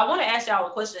I want to ask y'all a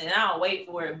question, and I'll wait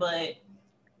for it, but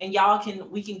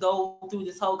we can go through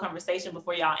this whole conversation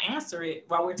before y'all answer it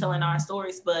while we're telling our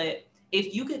stories. But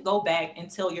if you could go back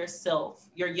and tell yourself,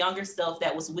 your younger self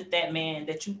that was with that man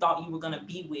that you thought you were going to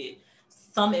be with,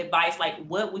 some advice, like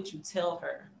what would you tell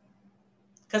her?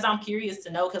 Because I'm curious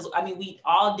to know, because I mean, we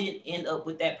all didn't end up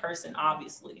with that person,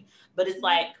 obviously. But it's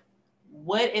like,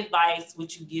 what advice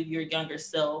would you give your younger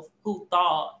self who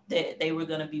thought that they were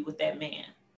going to be with that man?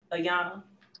 Ayana?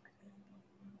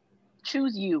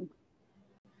 Choose you.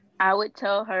 I would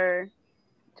tell her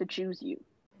to choose you,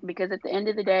 because at the end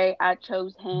of the day, I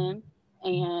chose him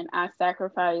and I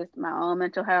sacrificed my own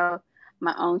mental health,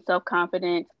 my own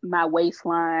self-confidence, my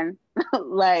waistline,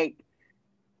 like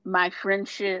my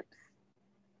friendships,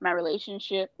 my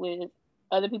relationship with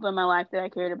other people in my life that I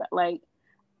cared about, like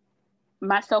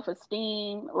my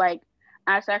self-esteem. Like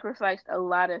I sacrificed a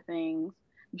lot of things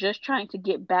just trying to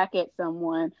get back at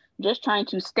someone, just trying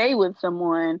to stay with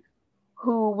someone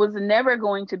who was never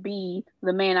going to be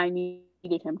the man I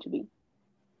needed him to be.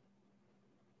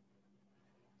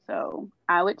 So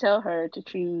I would tell her to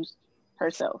choose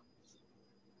herself.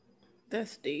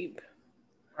 That's deep.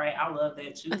 Right. I love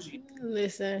that. Choose you.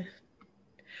 Listen,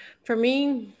 for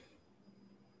me,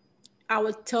 I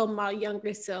would tell my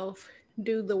younger self,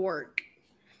 do the work.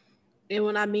 And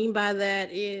what I mean by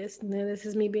that is, and this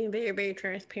is me being very, very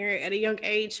transparent. At a young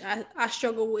age, I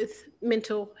struggle with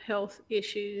mental health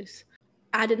issues.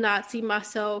 I did not see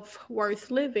myself worth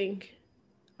living.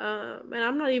 And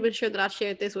I'm not even sure that I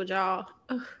shared this with y'all.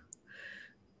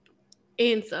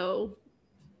 And so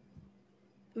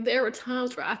there were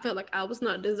times where I felt like I was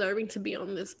not deserving to be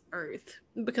on this earth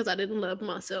because I didn't love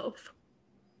myself,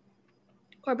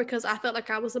 or because I felt like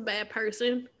I was a bad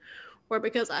person, or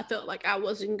because I felt like I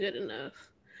wasn't good enough.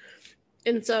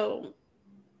 And so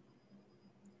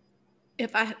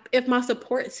if my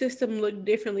support system looked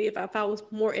differently, if I was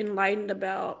more enlightened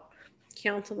about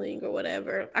counseling or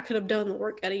whatever, I could have done the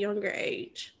work at a younger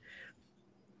age.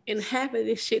 And half of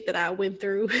this shit that I went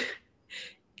through,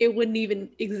 it wouldn't even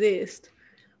exist.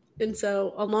 And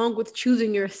so, along with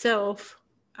choosing yourself,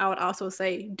 I would also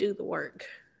say do the work.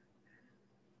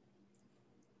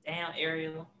 Damn,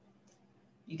 Ariel.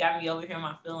 You got me over here in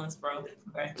my feelings, bro.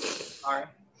 Okay. Sorry.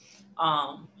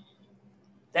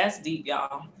 That's deep,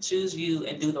 y'all. Choose you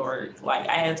and do the work. Like,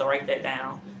 I had to write that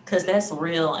down because that's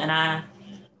real. And I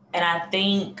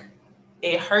think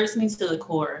it hurts me to the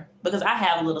core because I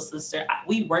have a little sister.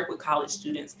 We work with college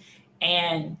students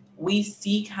and we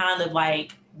see kind of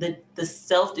like the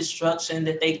self-destruction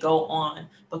that they go on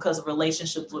because of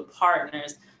relationships with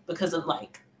partners, because of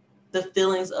like the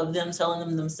feelings of them telling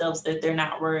them themselves that they're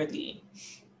not worthy.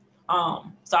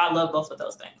 So I love both of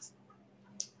those things.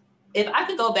 If I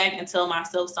could go back and tell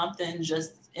myself something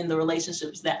just in the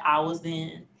relationships that I was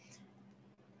in,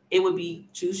 it would be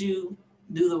choose you,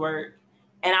 do the work.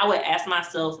 And I would ask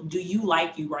myself, do you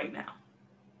like you right now?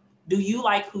 Do you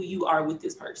like who you are with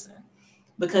this person?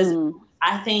 Because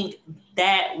I think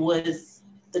that was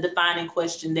the defining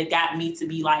question that got me to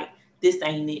be like, this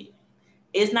ain't it.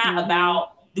 It's not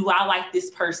about, do I like this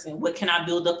person? What can I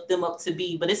build them up to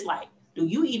be? But it's like, do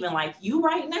you even like you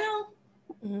right now?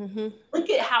 Look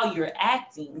at how you're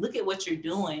acting. Look at what you're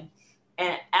doing.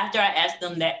 And after I asked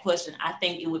them that question, I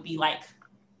think it would be like,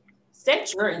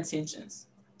 set your intentions.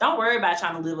 Don't worry about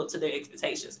trying to live up to their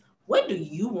expectations. What do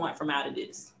you want from out of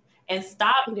this? And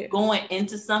stop going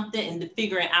into something and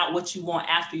figuring out what you want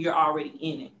after you're already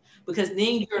in it. Because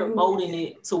then you're molding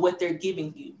it to what they're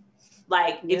giving you.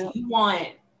 Like if you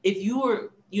were,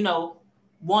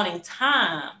 wanting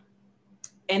time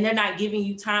and they're not giving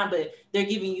you time, but they're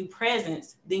giving you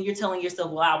presence, then you're telling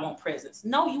yourself, well, I want presence.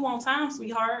 No, you want time,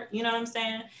 sweetheart. You know what I'm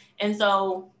saying? And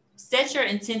so set your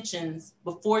intentions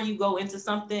before you go into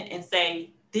something and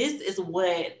say, this is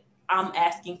what I'm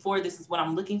asking for. This is what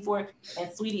I'm looking for.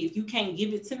 And sweetie, if you can't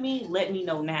give it to me, let me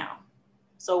know now.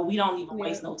 So we don't even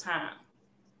waste no time.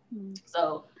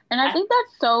 So, and I think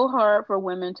that's so hard for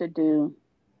women to do.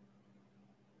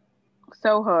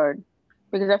 So hard.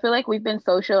 Because I feel like we've been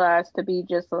socialized to be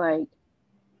just like,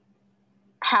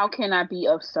 how can I be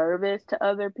of service to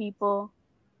other people?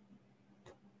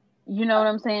 You know what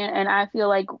I'm saying? And I feel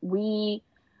like we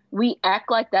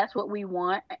act like that's what we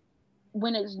want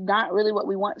when it's not really what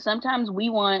we want. Sometimes we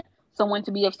want someone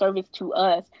to be of service to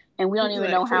us and we don't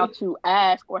even know how to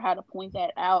ask or how to point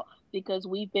that out because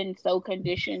we've been so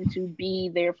conditioned to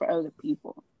be there for other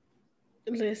people.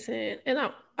 Listen, and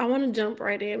I want to jump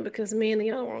right in because me and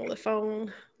Leon were on the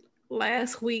phone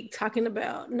last week talking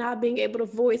about not being able to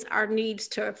voice our needs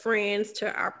to our friends,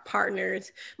 to our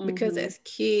partners, because as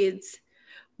kids,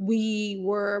 we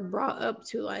were brought up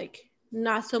to like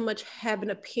not so much have an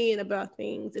opinion about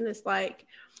things. And it's like,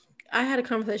 I had a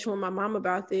conversation with my mom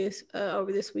about this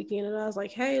over this weekend. And I was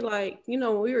like, hey, like,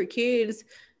 when we were kids,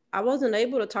 I wasn't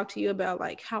able to talk to you about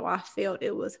like how I felt.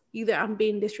 It was either I'm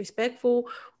being disrespectful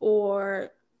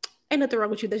or ain't nothing wrong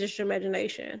with you. That's just your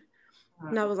imagination.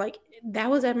 And I was like,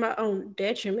 that was at my own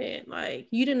detriment. Like,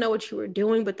 you didn't know what you were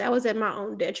doing, but that was at my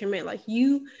own detriment. Like,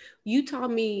 you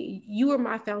taught me, you were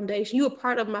my foundation. You were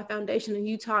part of my foundation, and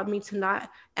you taught me to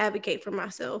not advocate for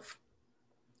myself.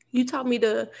 You taught me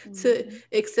to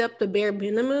accept the bare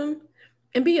minimum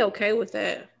and be okay with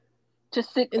that. To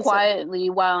sit quietly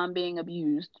while I'm being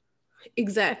abused.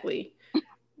 Exactly.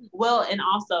 Well, and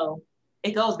also,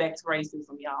 it goes back to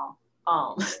racism, y'all.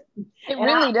 It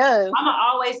really does. I'm gonna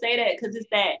always say that because it's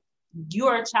that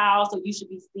you're a child, so you should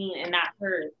be seen and not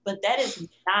heard. But that is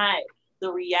not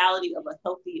the reality of a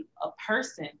healthy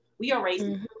person. We are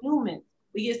raising humans.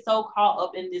 We get so caught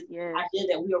up in this idea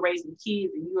that we are raising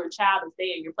kids and you're a child and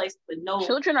stay in your place. But no,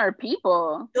 children are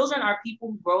people. Children are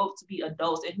people who grow up to be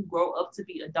adults and who grow up to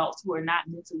be adults who are not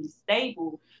mentally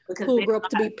stable because who grow up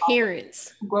to be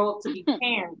parents. Who grow up to be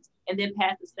parents and then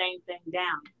pass the same thing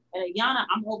down. And Ayana,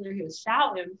 I'm over here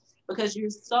shouting because you're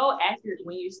so accurate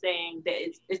when you're saying that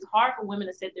it's hard for women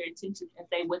to set their intentions and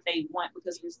say what they want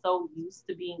because we're so used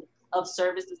to being of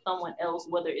service to someone else,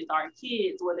 whether it's our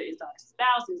kids, whether it's our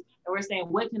spouses, and we're saying,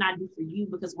 what can I do for you?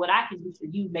 Because what I can do for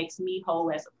you makes me whole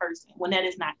as a person, when that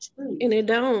is not true. And it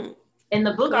don't. In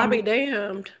the book, I'll be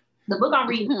damned. The book I'm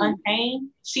reading, Untamed,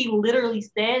 she literally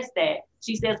says that.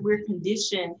 She says we're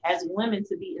conditioned as women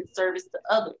to be in service to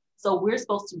others. So we're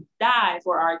supposed to die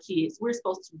for our kids. We're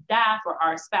supposed to die for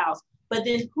our spouse. But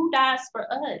then who dies for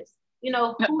us? You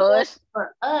know, who dies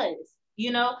for us?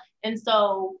 You know? And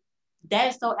so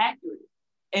that's so accurate.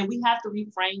 And we have to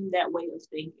reframe that way of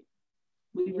thinking.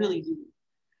 We really do.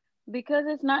 Because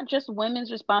it's not just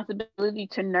women's responsibility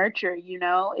to nurture, you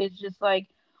know? It's just like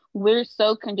we're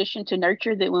so conditioned to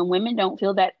nurture that when women don't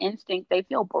feel that instinct, they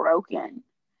feel broken.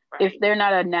 Right. If they're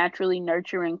not a naturally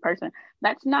nurturing person.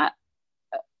 That's not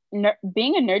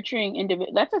being a nurturing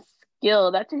individual. That's a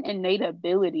skill. That's an innate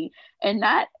ability. And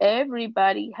not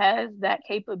everybody has that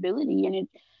capability. And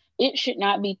it should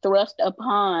not be thrust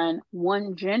upon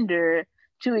one gender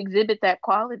to exhibit that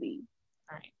quality.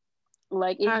 Right.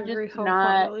 Like, it's just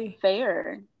not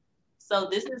fair. So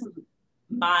this is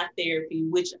my therapy,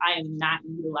 which I am not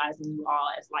utilizing you all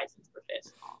as licensed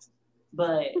professionals.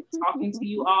 But talking to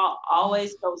you all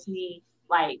always helps me,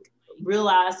 like,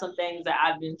 realize some things that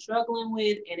I've been struggling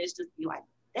with. And it's just be like,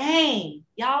 dang,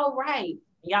 y'all right.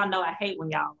 And y'all know I hate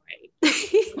when y'all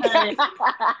right.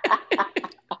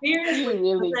 Seriously,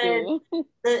 really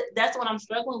that's what I'm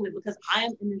struggling with, because I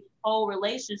am in this whole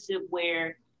relationship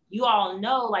where you all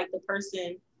know, like, the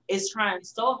person is trying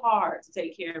so hard to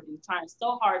take care of you, trying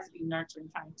so hard to be nurturing,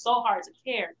 trying so hard to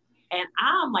care. And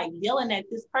I'm like yelling at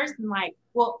this person, like,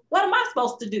 well, what am I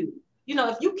supposed to do? You know,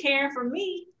 if you caring for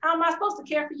me, how am I supposed to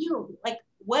care for you? Like,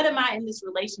 what am I in this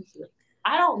relationship?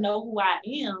 I don't know who I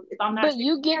am if I'm not. But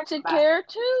you get to care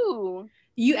too.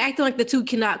 You acting like the two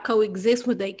cannot coexist,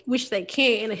 which they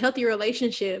can in a healthy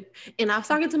relationship. And I was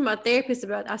talking to my therapist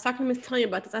about it. I was talking to Miss Tanya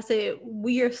about this. I said,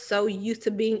 we are so used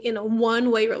to being in a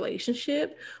one-way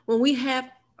relationship. When we have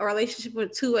a relationship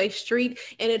with a two-way street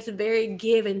and it's very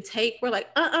give and take, we're like,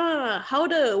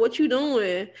 hold up, what you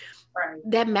doing? Right.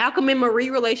 That Malcolm and Marie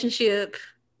relationship.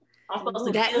 I'm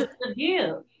supposed to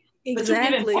give.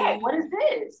 Exactly. What is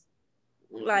this?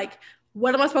 Like,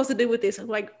 what am I supposed to do with this? I'm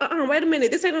like, wait a minute,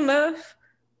 this ain't enough.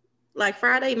 Like,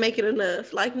 Friday, make it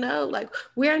enough. Like, no, like,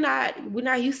 we're not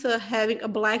used to having a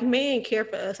Black man care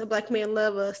for us, a Black man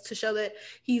love us, to show that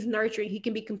he's nurturing, he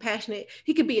can be compassionate,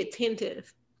 he can be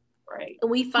attentive. Right. And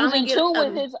we finally get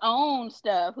with his own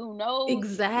stuff, who knows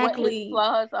exactly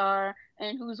what his flaws are,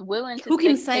 and who's willing to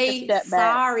can take a step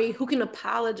sorry, back. who can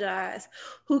apologize,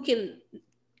 who can,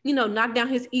 knock down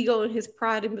his ego and his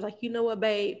pride and be like, you know what,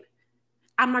 babe,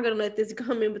 I'm not gonna let this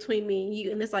come in between me and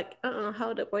you. And it's like,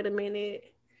 hold up, wait a minute.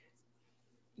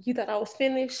 You thought I was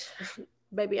finished?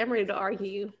 Baby, I'm ready to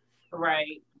argue.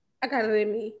 Right. I got it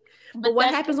in me. But what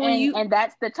happens when you... And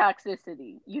that's the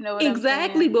toxicity. You know what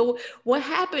exactly. I'm saying? But what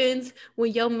happens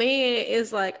when your man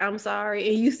is like, I'm sorry,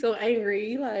 and you so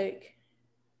angry? Like,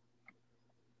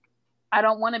 I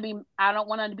don't want to be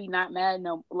not mad,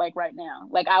 no, like right now.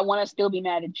 Like, I want to still be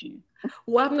mad at you.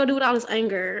 What am I going to do with all this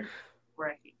anger?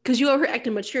 Right. Because you over here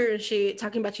acting mature and shit,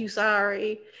 talking about you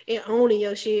sorry and owning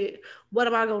your shit. What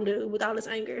am I going to do with all this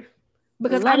anger?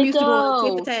 Because I'm used to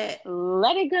going tit for tat.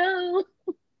 Let it go.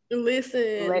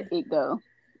 Listen. Let it go.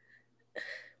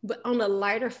 But on a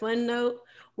lighter, fun note,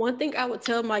 one thing I would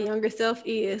tell my younger self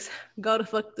is go to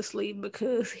fuck to sleep,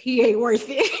 because he ain't worth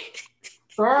it.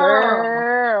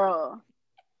 Girl.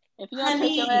 If you don't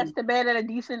take your ass to bed at a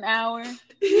decent hour.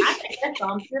 I think that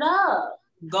sums it up.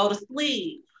 Go to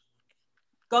sleep.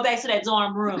 Go back to that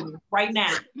dorm room right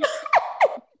now.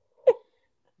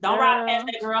 Don't ride past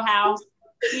that girl house.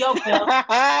 She over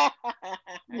there.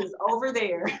 He is over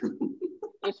there.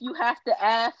 If you have to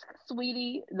ask,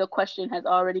 sweetie, the question has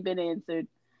already been answered.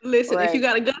 Listen, if you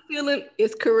got a gut feeling,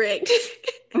 it's correct.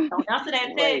 Don't answer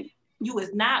that text. You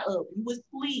was not up. You was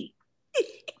asleep.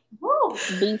 Woo.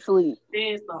 Be sleep.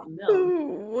 There's something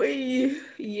else.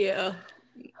 Yeah.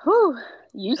 Whew.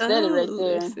 You said it right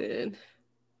there. Listen.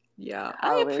 Yeah,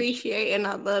 I appreciate and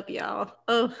I love y'all.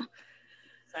 Oh,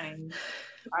 same.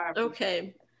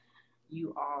 Okay.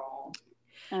 You all.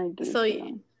 So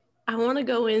I want to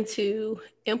go into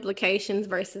implications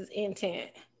versus intent.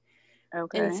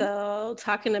 Okay. And so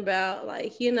talking about,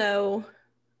 like,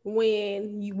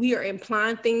 when we are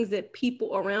implying things that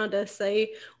people around us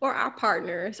say, or our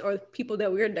partners or people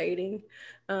that we're dating.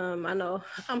 I know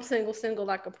I'm single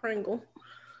like a Pringle.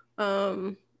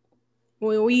 When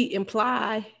we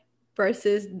imply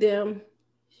versus them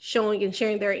showing and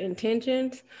sharing their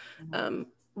intentions,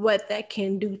 what that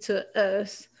can do to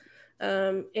us,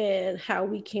 and how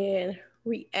we can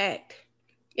react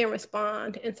and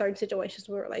respond in certain situations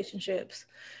with relationships.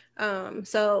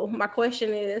 So my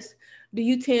question is, do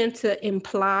you tend to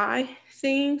imply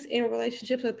things in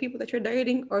relationships with people that you're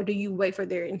dating, or do you wait for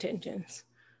their intentions?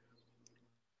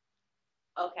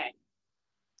 Okay.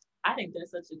 I think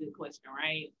that's such a good question,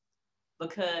 right?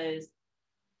 Because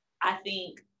I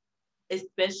think,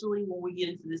 especially when we get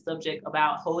into this subject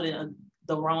about holding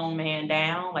the wrong man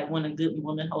down, like when a good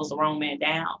woman holds the wrong man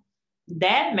down,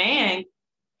 that man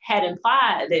had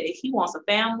implied that if he wants a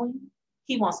family,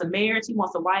 he wants a marriage, he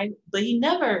wants a wife, but he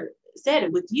never said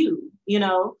it with you, you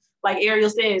know? Like Ariel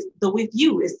says, the with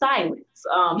you is silence.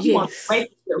 He wants a Yes.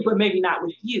 relationship, but maybe not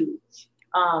with you.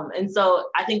 And so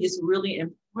I think it's really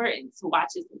important to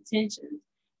watch his intentions.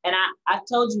 And I've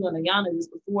told you and Ayana this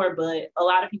before, but a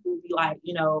lot of people will be like,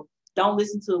 you know, don't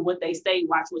listen to what they say,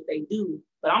 watch what they do.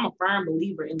 But I'm a firm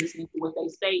believer in listening to what they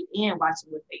say and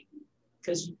watching what they do.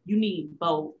 Because you need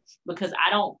both. Because I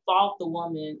don't fault the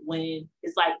woman when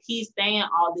it's like he's saying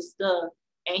all this stuff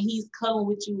and he's cuddling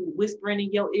with you, whispering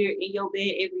in your ear in your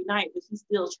bed every night, but he's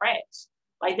still trash.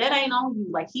 Like that ain't on you.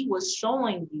 Like he was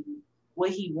showing you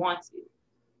what he wanted.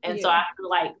 And so I feel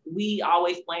like we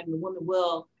always blame the woman.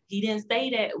 Well, he didn't say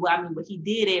that. Well, I mean, but he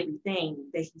did everything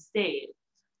that he said.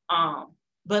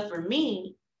 But for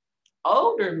me,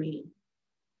 older me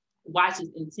watches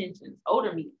intentions.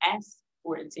 Older me asks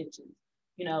for intentions.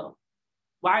 You know,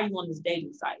 why are you on this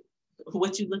dating site?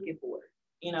 What you looking for?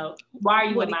 You know, why are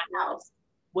you in my house?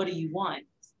 What do you want?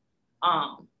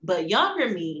 But younger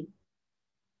me,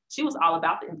 she was all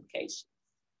about the implications.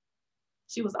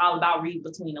 She was all about reading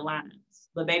between the lines.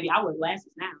 But baby, I wear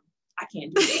glasses now. I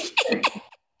can't do that.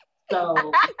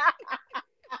 So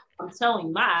I'm telling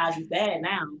you, my eyes is bad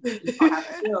now. You don't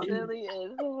have to tell me. Silly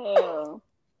as hell.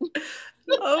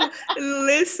 Oh,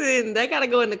 listen, that gotta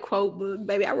go in the quote book,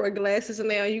 baby. I wear glasses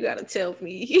now. You gotta tell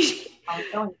me. I'm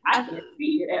telling you, I can't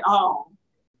see it at all.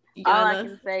 All I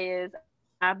can say is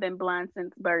I've been blind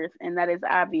since birth, and that is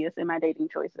obvious in my dating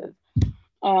choices.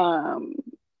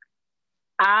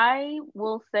 I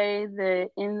will say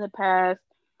that in the past,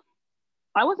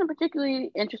 I wasn't particularly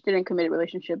interested in committed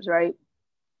relationships, right?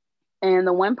 And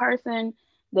the one person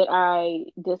that I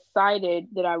decided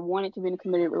that I wanted to be in a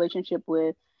committed relationship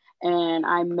with, and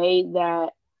I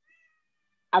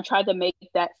tried to make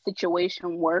that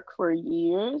situation work for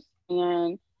years.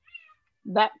 And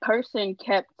that person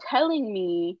kept telling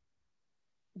me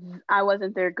I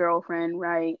wasn't their girlfriend,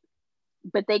 right?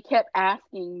 But they kept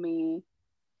asking me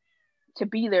to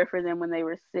be there for them when they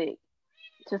were sick,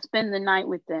 to spend the night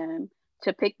with them,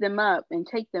 to pick them up and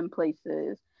take them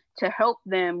places, to help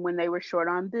them when they were short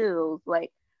on bills.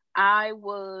 Like I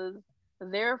was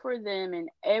there for them in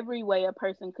every way a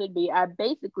person could be. I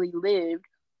basically lived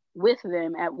with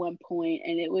them at one point,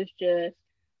 and it was just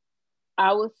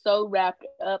I was so wrapped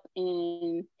up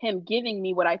in him giving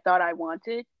me what I thought I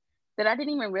wanted that I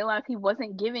didn't even realize he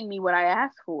wasn't giving me what I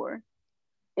asked for.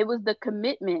 It was the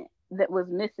commitment that was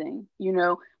missing. You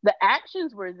know, the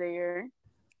actions were there,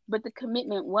 but the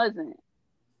commitment wasn't.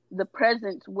 The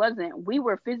presence wasn't. We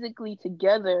were physically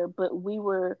together, but we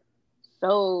were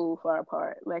so far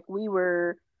apart. Like we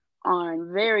were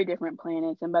on very different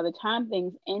planets. And by the time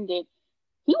things ended,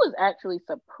 he was actually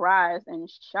surprised and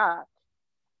shocked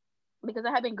because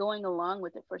I had been going along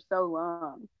with it for so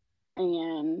long.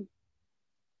 And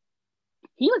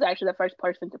he was actually the first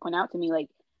person to point out to me, like,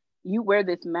 you wear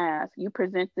this mask, you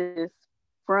present this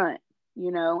front,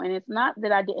 you know, and it's not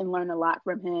that I didn't learn a lot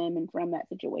from him and from that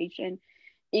situation.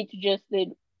 It's just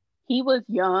that he was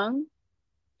young.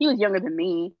 He was younger than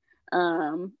me.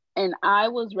 And I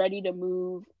was ready to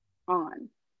move on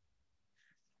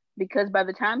because by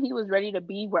the time he was ready to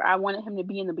be where I wanted him to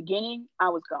be in the beginning, I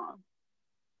was gone.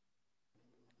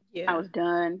 Yeah. I was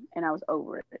done and I was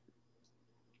over it.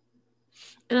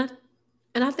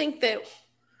 And I think that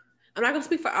I'm not going to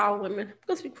speak for all women. I'm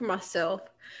going to speak for myself.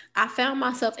 I found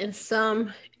myself in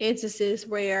some instances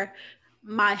where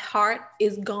my heart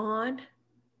is gone,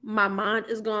 my mind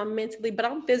is gone mentally, but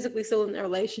I'm physically still in a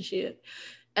relationship.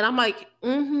 And I'm like,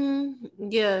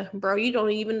 yeah, bro, you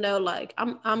don't even know. Like,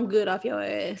 I'm good off your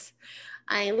ass.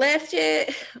 I ain't left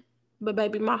yet, but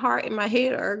baby, my heart and my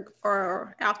head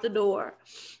are out the door.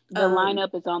 The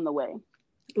lineup is on the way.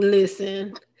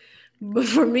 Listen, but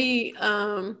for me,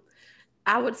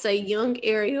 I would say young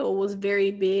Ariel was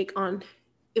very big on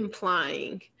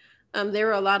implying. There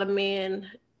were a lot of men.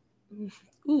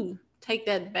 Take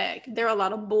that back. There are a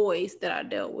lot of boys that I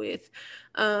dealt with.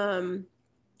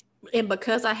 And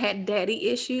because I had daddy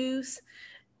issues,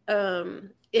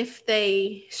 if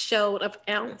they showed an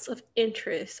ounce of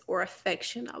interest or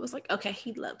affection, I was like, okay,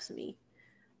 he loves me.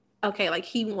 Okay, like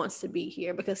he wants to be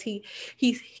here because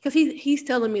he's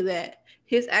telling me that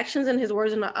his actions and his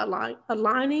words are not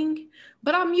aligning.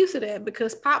 But I'm used to that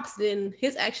because Pops didn't.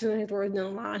 His actions and his words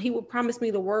didn't align. He would promise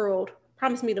me the world,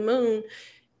 promise me the moon,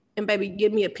 and baby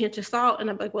give me a pinch of salt, and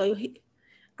I'm like, well,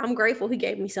 I'm grateful he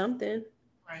gave me something.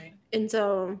 Right. And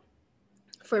so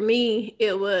for me,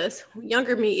 it was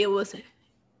younger me. It was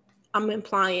I'm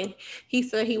implying. He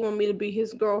said he wanted me to be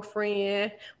his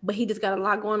girlfriend, but he just got a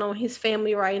lot going on with his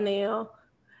family right now.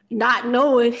 Not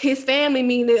knowing his family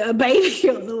meaning a baby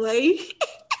on the way.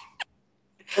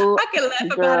 I can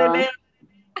laugh about it now.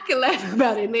 I can laugh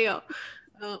about it now.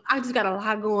 I just got a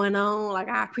lot going on. Like,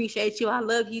 I appreciate you. I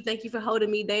love you. Thank you for holding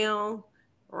me down.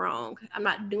 Wrong. I'm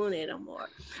not doing it no more.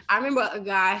 I remember a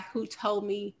guy who told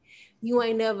me, you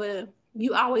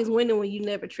always winning when you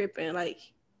never tripping. Like,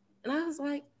 and I was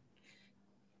like,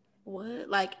 what?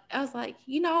 Like, I was like,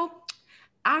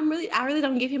 I really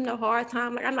don't give him no hard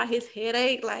time. Like, I'm not his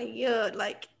headache. Like, yeah,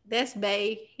 like that's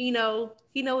bae. He know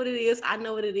what it is. I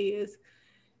know what it is.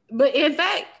 But in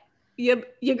fact, your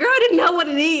girl didn't know what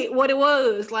it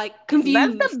was. Like,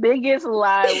 confused. That's the biggest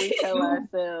lie we tell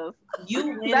ourselves. You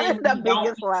winning that is the when biggest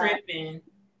don't be lie. tripping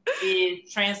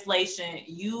is translation.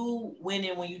 You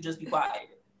winning when you just be quiet.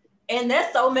 And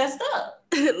that's so messed up.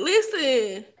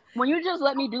 Listen. When you just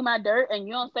let me do my dirt and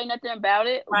you don't say nothing about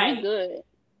it, right. We good.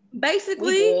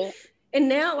 Basically, we good. And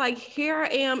now, like, here I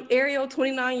am, Ariel,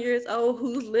 29 years old,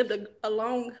 who's lived a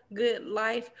long, good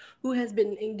life, who has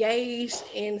been engaged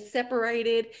and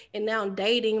separated, and now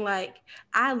dating. Like,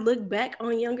 I look back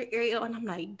on younger Ariel, and I'm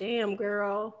like, damn,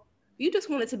 girl, you just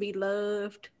wanted to be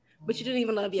loved, but you didn't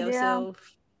even love yourself.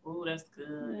 Yeah. Oh, that's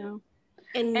good. Yeah.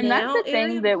 And now, that's the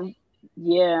thing Ariel,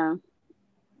 yeah.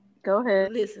 Go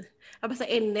ahead. Listen, I'm gonna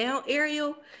say, and now,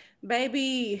 Ariel,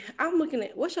 baby, I'm looking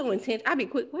at what's your intention. I'll be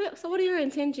quick. So what are your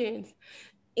intentions?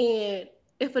 And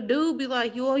if a dude be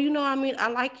like, I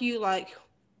like you, like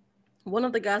one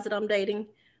of the guys that I'm dating,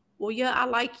 well, yeah, I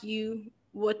like you.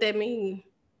 What that mean?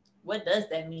 What does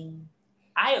that mean?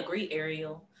 I agree,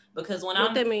 Ariel, because when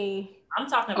that mean? I'm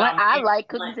talking about I like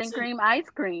cookies and cream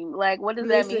ice cream. Like, what does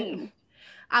that mean?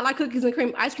 I like cookies and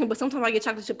cream ice cream, but sometimes I get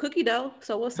chocolate chip cookie though.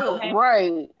 So what's up?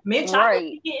 Right. Mint chocolate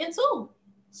you getting too.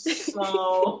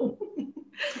 So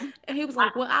and he was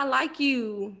like, well, I like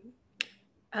you.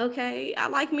 Okay, I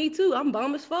like me too. I'm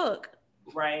bum as fuck.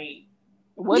 Right.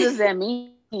 What does that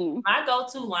mean? My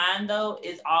go-to line though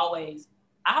is always,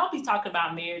 I hope he's talking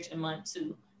about marriage in month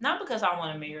 2. Not because I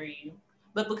want to marry you,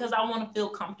 but because I want to feel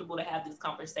comfortable to have this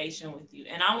conversation with you.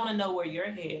 And I want to know where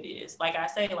your head is. Like I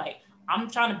say, like, I'm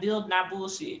trying to build, not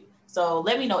bullshit. So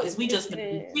let me know, is we just gonna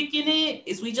be kicking it?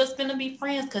 Is we just gonna be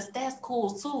friends? Because that's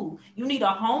cool too. You need a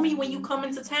homie when you come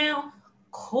into town?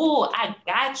 Cool, I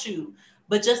got you.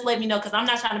 But just let me know, because I'm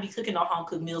not trying to be cooking no home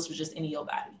cooked meals for just any of your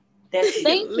body. That's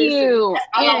Thank you.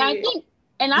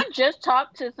 And I just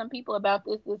talked to some people about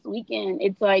this weekend.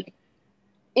 It's like,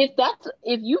 if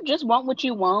you just want what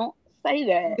you want, say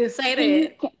that. Just say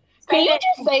that. Can you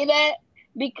just say that?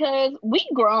 Because we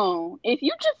grown. If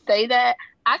you just say that,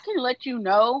 I can let you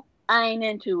know I ain't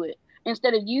into it.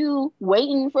 Instead of you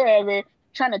waiting forever,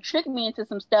 trying to trick me into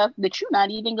some stuff that you're not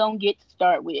even gonna get to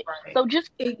start with. Right. So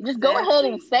just go ahead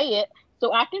and say it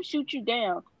so I can shoot you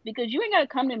down. Because you ain't gotta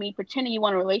come to me pretending you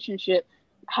want a relationship.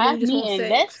 Have me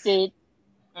invested.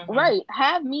 Mm-hmm. Right.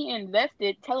 Have me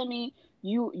invested, telling me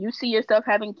you see yourself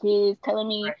having kids, telling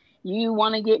me you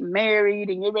want to get married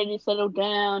and you're ready to settle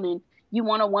down and you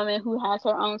want a woman who has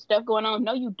her own stuff going on.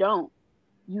 No, you don't.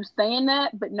 You saying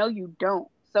that, but no, you don't.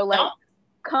 So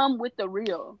come with the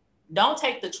real. Don't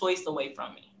take the choice away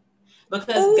from me. Because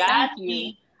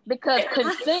because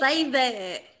consent. Say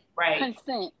that. Right.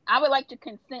 Consent. I would like to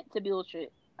consent to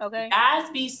bullshit. Okay. Guys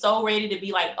be so ready to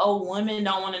be like, oh, women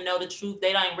don't want to know the truth.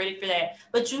 They ain't ready for that.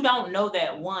 But you don't know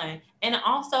that, one. And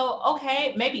also,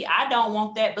 okay, maybe I don't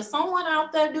want that, but someone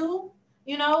out there do.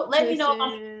 Let me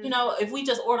know if we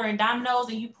just ordering Domino's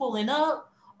and you pulling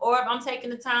up, or if I'm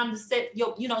taking the time to set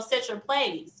your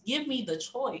plays. Give me the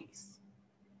choice.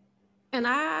 And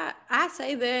I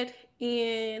say that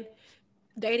in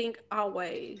dating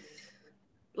always.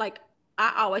 Like,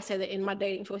 I always say that in my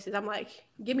dating choices. I'm like,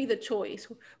 give me the choice.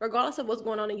 Regardless of what's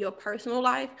going on in your personal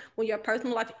life, when your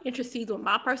personal life intercedes with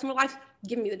my personal life,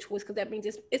 give me the choice, because that means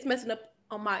it's messing up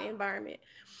on my environment.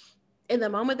 In the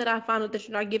moment that I find out that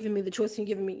you're not giving me the choice and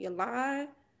giving me a lie,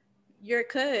 you're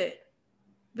cut.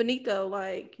 Benito,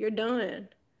 like, you're done.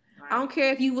 Right. I don't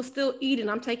care if you were still eating.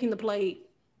 I'm taking the plate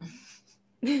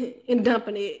and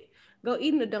dumping it. Go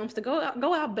eat in the dumpster.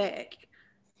 Go out back.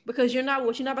 because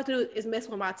what you're not about to do is mess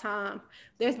with my time.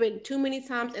 There's been too many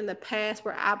times in the past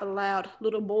where I've allowed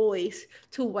little boys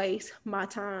to waste my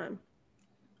time.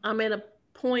 I'm at a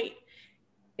point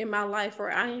in my life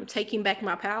where I am taking back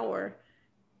my power.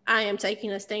 I am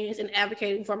taking a stance and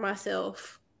advocating for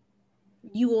myself.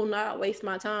 You will not waste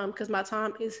my time, because my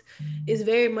time is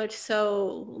very much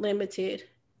so limited,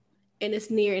 and it's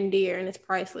near and dear, and it's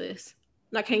priceless.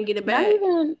 And I can't get it back.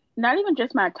 Not even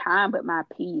just my time, but my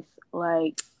peace.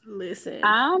 Like, listen,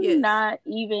 I'm not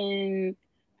even.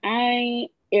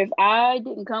 If I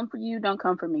didn't come for you, don't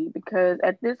come for me, because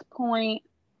at this point,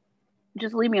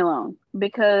 just leave me alone,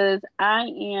 because I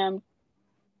am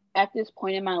at this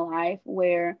point in my life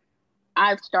where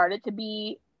I've started to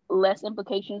be less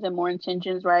implications and more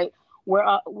intentions, right? We're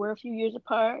a few years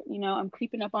apart, you know, I'm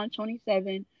creeping up on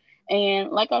 27. And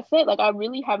like I said, like, I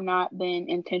really have not been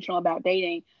intentional about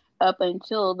dating up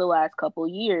until the last couple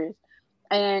years.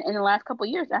 And in the last couple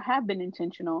years, I have been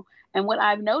intentional. And what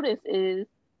I've noticed is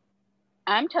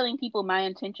I'm telling people my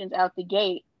intentions out the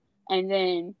gate, and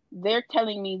then they're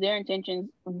telling me their intentions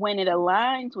when it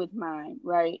aligns with mine,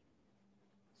 right?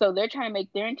 So they're trying to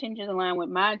make their intentions align with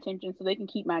my intentions so they can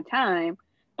keep my time,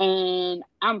 and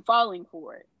I'm falling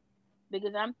for it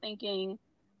because I'm thinking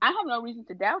I have no reason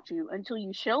to doubt you until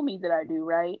you show me that I do,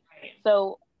 right?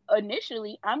 So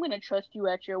initially, I'm going to trust you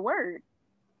at your word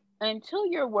until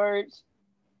your words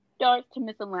start to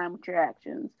misalign with your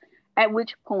actions, at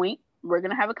which point we're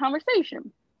going to have a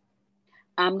conversation.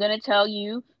 I'm going to tell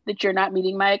you that you're not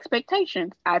meeting my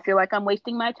expectations. I feel like I'm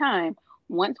wasting my time.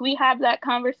 Once we have that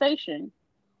conversation,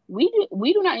 we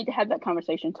do not need to have that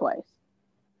conversation twice.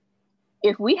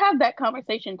 If we have that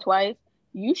conversation twice,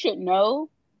 you should know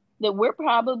that we're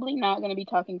probably not going to be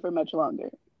talking for much longer.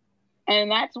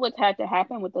 And that's what's had to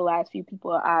happen with the last few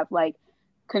people I've like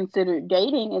considered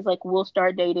dating, is like, we'll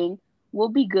start dating, we'll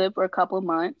be good for a couple of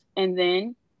months, and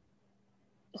then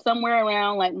somewhere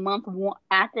around like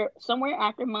somewhere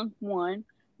after month one,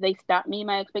 they stop meeting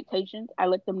my expectations. I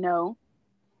let them know.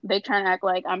 They try to act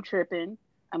like I'm tripping.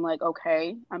 I'm like,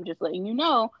 okay, I'm just letting you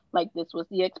know, like, this was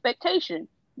the expectation.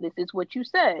 This is what you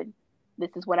said.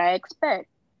 This is what I expect.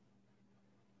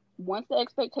 Once the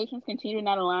expectations continue to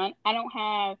not align, I don't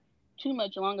have too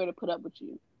much longer to put up with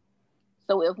you.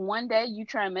 So if one day you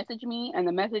try and message me and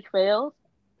the message fails,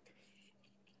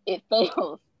 it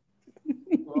fails.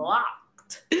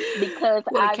 Locked. Because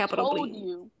I told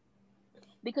you.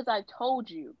 Because I told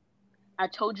you. I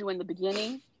told you in the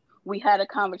beginning. We had a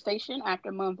conversation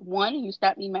after month one, and you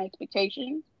stopped meeting my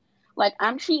expectations. Like,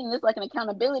 I'm treating this like an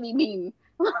accountability meeting.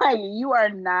 Like, you are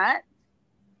not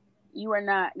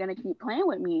going to keep playing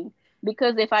with me,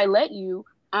 because if I let you,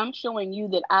 I'm showing you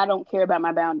that I don't care about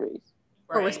my boundaries.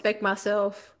 Or respect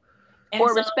myself.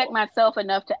 Or respect myself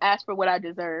enough to ask for what I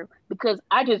deserve, because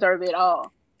I deserve it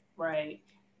all. Right.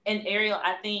 And Ariel,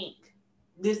 I think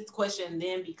this question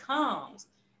then becomes,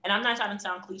 and I'm not trying to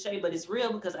sound cliche, but it's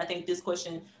real, because I think this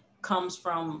question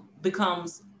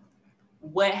becomes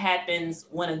what happens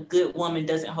when a good woman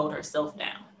doesn't hold herself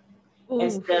down. Ooh.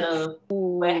 Instead of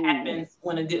what happens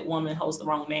when a good woman holds the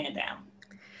wrong man down.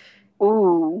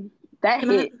 Ooh, that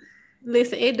hit.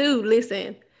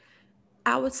 Listen,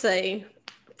 I would say,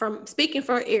 from speaking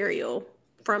from Ariel,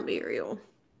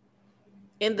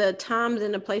 in the times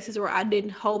and the places where I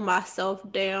didn't hold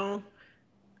myself down,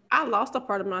 I lost a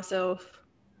part of myself.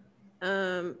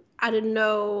 I didn't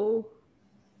know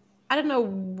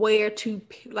where to,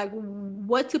 like,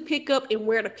 what to pick up and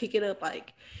where to pick it up.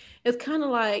 Like, it's kind of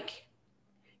like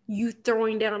you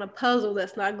throwing down a puzzle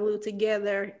that's not glued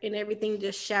together, and everything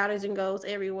just shatters and goes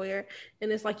everywhere.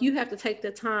 And it's like you have to take the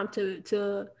time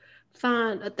to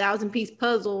find a 1,000-piece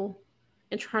puzzle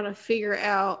and try to figure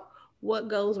out what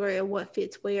goes where and what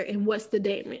fits where and what's the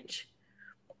damage.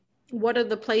 What are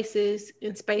the places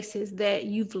and spaces that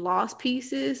you've lost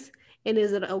pieces? And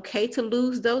is it okay to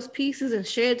lose those pieces and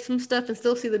shed some stuff and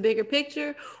still see the bigger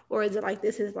picture? Or is it like,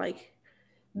 this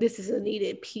is a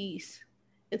needed piece?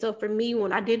 And so for me,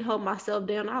 when I didn't hold myself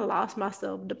down, I lost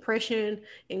myself. Depression,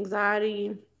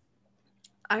 anxiety.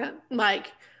 I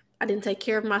didn't take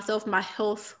care of myself. My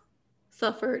health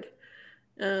suffered.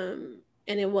 And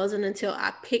it wasn't until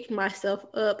I picked myself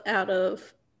up out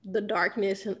of the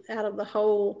darkness and out of the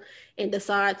hole and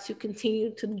decided to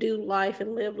continue to do life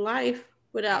and live life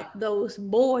without those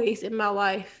boys in my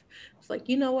life. It's like,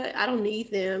 you know what? I don't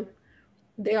need them.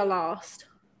 They're lost.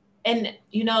 And,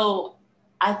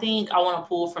 I think I want to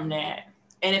pull from that.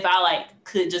 And if I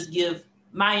could just give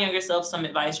my younger self some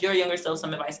advice, your younger self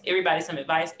some advice, everybody some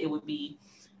advice, it would be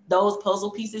those puzzle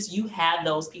pieces. You have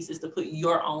those pieces to put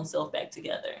your own self back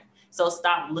together. So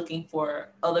stop looking for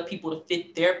other people to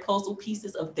fit their puzzle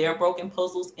pieces of their broken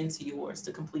puzzles into yours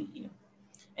to complete you.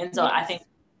 And so I think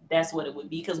that's what it would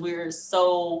be, because we're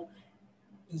so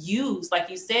used, like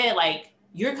you said, like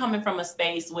you're coming from a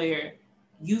space where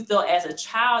you felt as a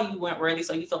child you weren't worthy.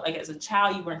 So you felt like as a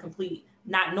child you weren't complete,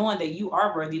 not knowing that you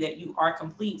are worthy, that you are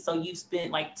complete. So you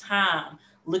spent like time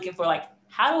looking for like,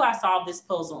 how do I solve this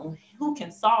puzzle? Who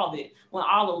can solve it? When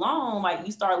all along, like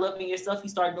you start loving yourself, you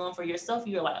start doing for yourself,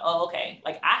 you're like, oh, okay,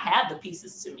 like I have the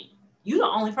pieces to me. You're the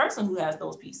only person who has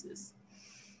those pieces.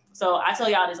 So I tell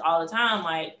y'all this all the time,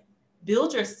 like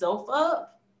build yourself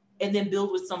up and then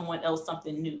build with someone else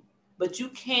something new. But you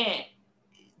can't,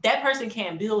 that person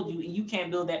can't build you and you can't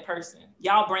build that person.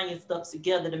 Y'all bringing stuff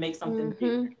together to make something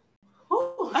bigger.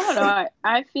 I don't know.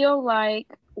 I feel like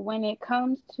when it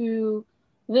comes to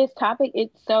this topic,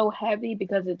 it's so heavy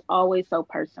because it's always so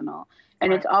personal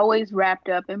and it's always wrapped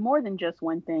up in more than just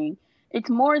one thing. It's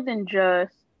more than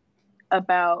just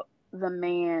about the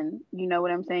man, you know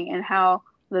what I'm saying, and how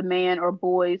the man or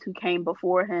boys who came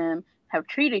before him have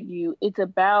treated you. It's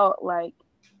about like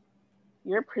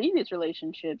your previous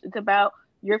relationships. It's about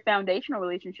your foundational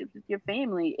relationships with your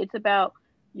family. It's about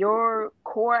your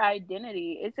core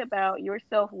identity. It's about your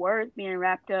self-worth being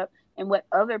wrapped up in what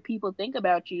other people think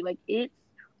about you. Like it's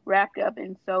wrapped up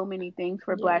in so many things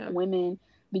for Black women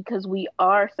because we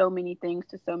are so many things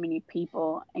to so many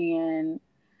people. And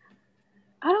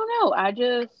I don't know.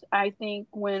 I think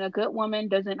when a good woman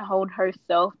doesn't hold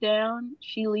herself down,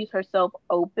 she leaves herself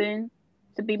open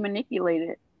to be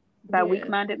manipulated by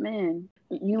weak-minded men.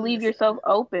 You leave yourself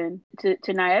open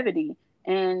to naivety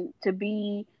and to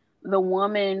be the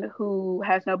woman who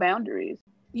has no boundaries.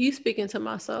 You speaking to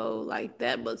my soul, like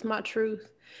that was my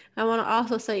truth. I want to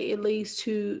also say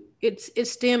it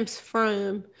stems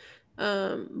from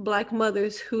Black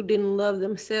mothers who didn't love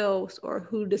themselves or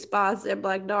who despised their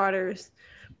Black daughters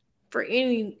for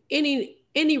any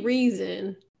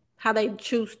reason. How they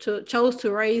chose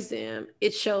to raise them,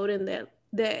 it showed in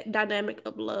that dynamic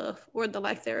of love or the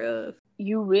lack thereof.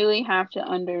 You really have to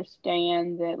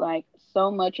understand that like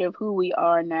so much of who we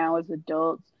are now as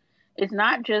adults is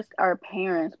not just our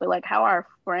parents, but like how our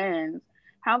friends,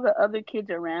 how the other kids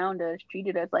around us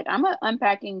treated us. Like I'm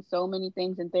unpacking so many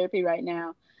things in therapy right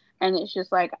now. And it's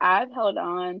just like I've held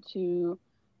on to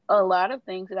a lot of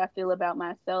things that I feel about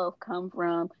myself come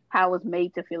from how I was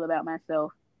made to feel about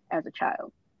myself as a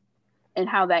child and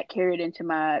how that carried into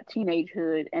my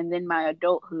teenagehood and then my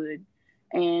adulthood.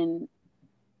 And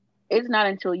it's not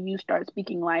until you start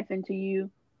speaking life into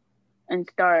you and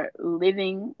start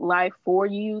living life for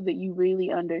you that you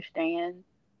really understand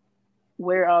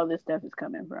where all this stuff is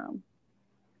coming from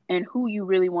and who you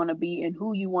really want to be and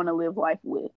who you want to live life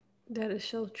with. That is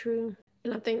so true.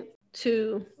 And I think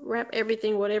to wrap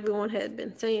everything what everyone had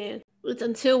been saying, it's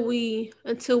until we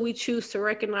choose to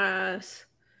recognize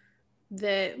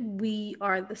that we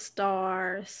are the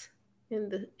stars in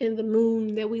the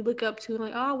moon that we look up to,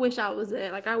 like, oh, I wish I was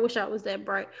that. Like, I wish I was that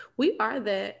bright. We are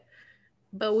that,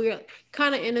 but we're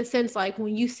kind of in a sense like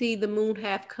when you see the moon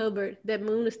half covered, that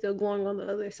moon is still going on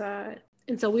the other side,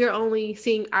 and so we're only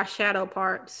seeing our shadow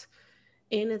parts.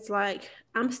 And it's like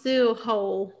I'm still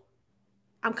whole.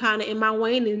 I'm kind of in my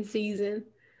waning season.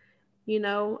 You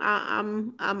know,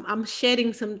 I'm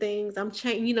shedding some things. I'm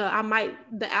changing. You know,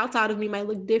 the outside of me might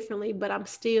look differently, but I'm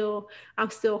still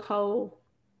whole.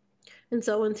 And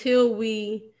so until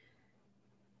we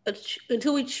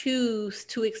choose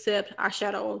to accept our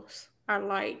shadows, our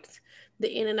lights, the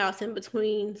in and outs in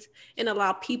betweens, and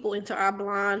allow people into our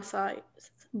blind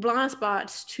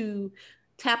spots to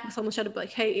tap us on the shoulder, be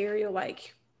like, hey, Ariel,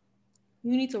 like,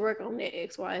 you need to work on that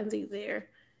X, Y, and Z there.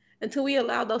 Until we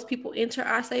allow those people enter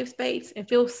our safe space and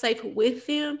feel safe with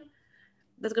them,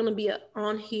 there's going to be an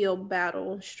on-hill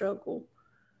battle and struggle.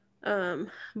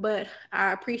 But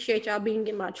I appreciate y'all being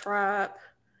in my tribe.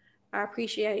 I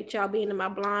appreciate y'all being in my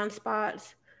blind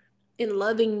spots and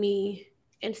loving me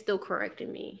and still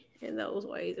correcting me in those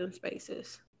ways and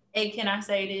spaces. And can I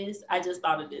say this? I just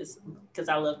thought of this because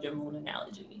I loved your moon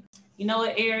analogy. You know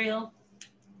what, Ariel?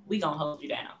 We gonna hold you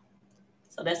down.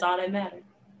 So that's all that matters.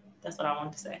 That's what I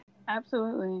wanted to say.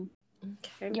 Absolutely.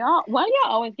 Okay. Y'all, why do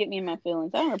y'all always get me in my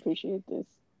feelings? I don't appreciate this.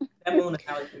 That moon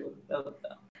analogy was dope,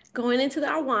 though. Going into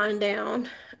our wind down,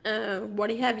 what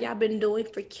have y'all been doing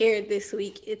for care this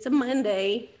week? It's a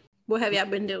Monday. What have y'all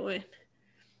been doing?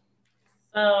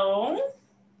 So,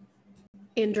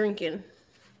 and drinking.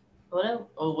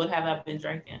 What have I been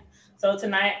drinking? So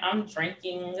tonight I'm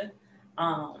drinking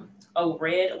a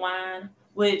red wine,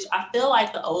 which I feel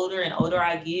like the older and older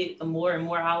I get, the more and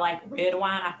more I like red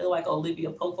wine. I feel like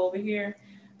Olivia Pope over here.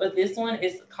 But this one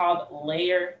is called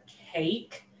Layer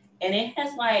Cake. and it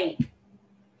has like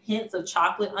hints of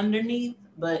chocolate underneath,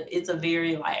 but it's a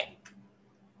very like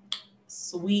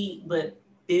sweet but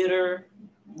bitter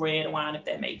red wine, if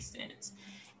that makes sense.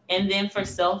 And then for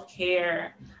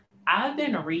self-care, I've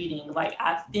been reading. Like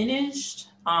I finished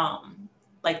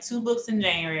like 2 books in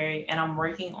January, and I'm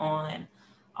working on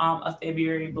a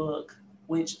February book,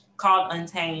 which called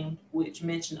Untamed, which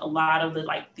mentioned a lot of the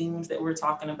like themes that we're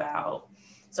talking about.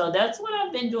 So that's what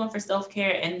I've been doing for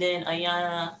self-care. And then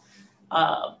Ayana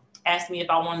asked me if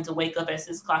I wanted to wake up at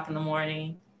 6 o'clock in the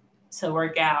morning to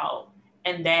work out.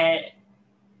 And that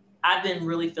I've been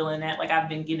really feeling that. Like I've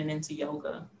been getting into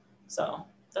yoga. So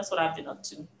that's what I've been up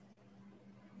to.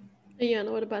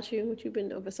 Ayana, what about you? What you been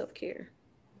doing for self-care?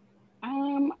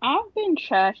 I've been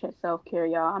trash at self-care,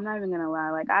 y'all. I'm not even gonna lie.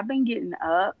 Like I've been getting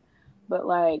up, but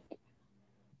like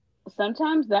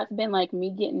sometimes that's been like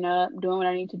me getting up, doing what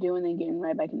I need to do, and then getting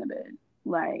right back in the bed.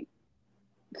 Like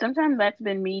sometimes that's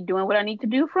been me doing what I need to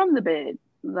do from the bed.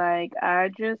 Like I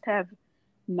just have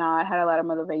not had a lot of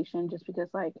motivation just because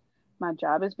like my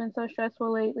job has been so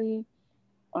stressful lately.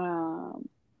 Um,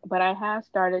 but I have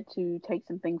started to take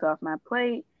some things off my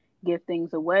plate, give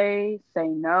things away, say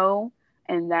no.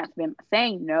 And that's been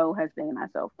saying no has been my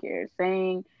self care.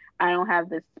 Saying I don't have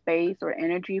the space or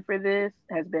energy for this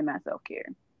has been my self care.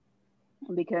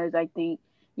 Because I think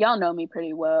y'all know me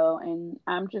pretty well, and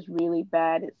I'm just really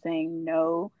bad at saying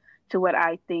no to what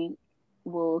I think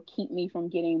will keep me from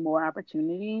getting more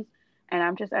opportunities. And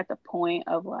I'm just at the point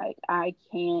of like, I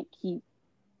can't keep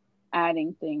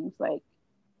adding things. Like,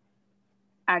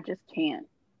 I just can't.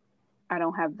 I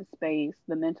don't have the space,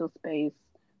 the mental space,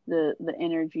 the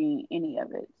energy, any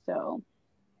of it. So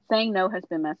saying no has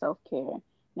been my self care.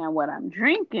 Now, what I'm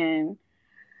drinking,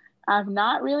 I've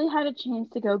not really had a chance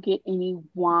to go get any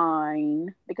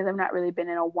wine because I've not really been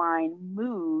in a wine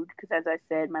mood. Because, as I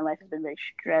said, my life has been very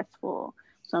stressful.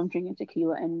 So I'm drinking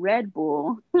tequila and Red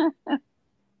Bull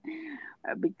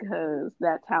because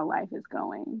that's how life is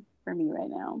going for me right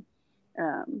now.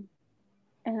 Um,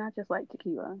 and I just like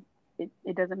tequila.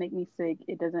 It doesn't make me sick.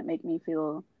 It doesn't make me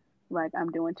feel like I'm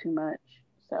doing too much.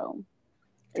 So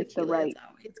it's the Tequila is right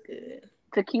always good.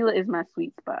 tequila is my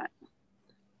sweet spot.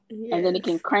 Yes. And then it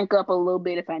can crank up a little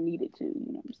bit if I need it to. You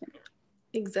know what I'm saying?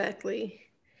 Exactly.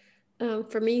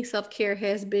 For me, self-care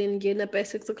has been getting up at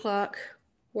 6 o'clock,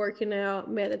 working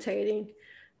out, meditating,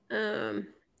 um,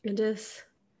 and just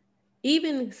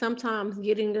even sometimes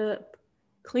getting up,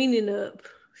 cleaning up,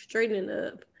 straightening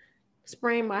up,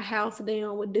 spraying my house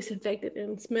down with disinfectant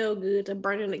and smell good, to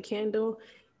burning a candle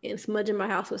and smudging my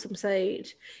house with some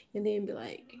sage, and then be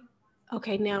like,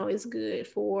 okay, now it's good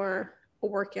for a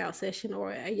workout session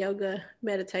or a yoga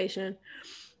meditation.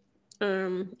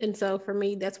 And so for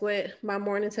me, that's what my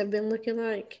mornings have been looking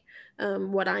like.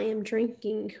 What I am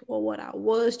drinking, or what I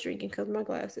was drinking, because my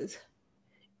glass is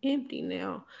empty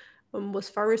now, was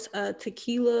first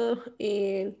tequila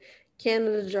and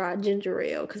Canada Dry ginger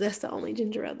ale, because that's the only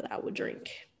ginger ale that I would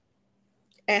drink.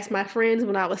 Ask my friends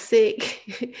when I was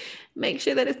sick, make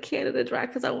sure that it's Canada Dry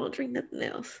because I won't drink nothing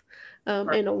else.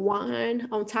 And a wine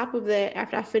on top of that.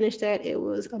 After I finished that, it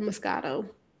was a Moscato.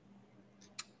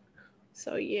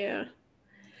 So yeah.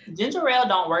 Ginger ale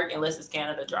don't work unless it's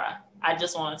Canada Dry. I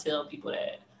just want to tell people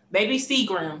that. Maybe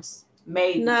Seagram's.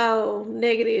 Maybe. No,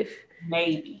 negative.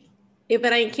 Maybe. If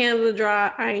it ain't Canada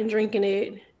Dry, I ain't drinking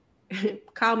it.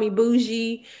 Call me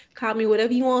bougie, call me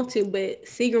whatever you want to, but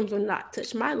Seagram's will not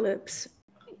touch my lips.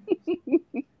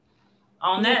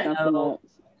 On that note,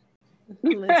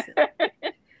 listen.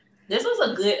 This was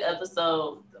a good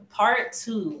episode. Part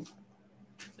 2.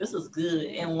 This was good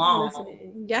and long.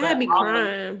 Listen, y'all had me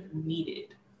crying.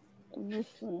 Needed.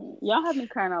 Listen, y'all have me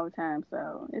crying all the time,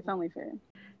 so it's only fair.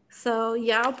 So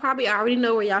y'all probably already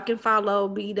know where y'all can follow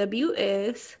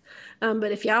BWS.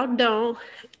 But if y'all don't,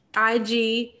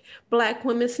 IG, Black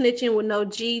Women Snitching with no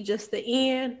G, just the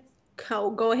N.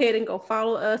 Go ahead and go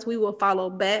follow us. We will follow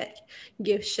back,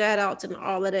 give shout outs and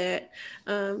all of that.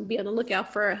 Be on the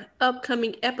lookout for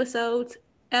upcoming episodes.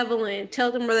 Evelyn,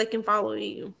 tell them where they can follow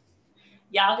you.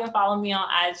 Y'all can follow me on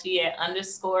IG at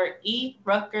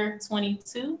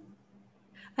 _erucker22.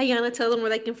 Ayana, tell them where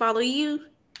they can follow you.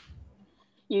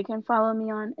 You can follow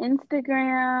me on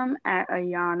Instagram at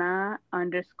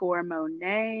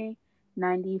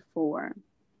Ayana_Monet94.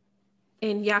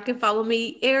 And y'all can follow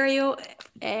me, Ariel,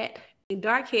 at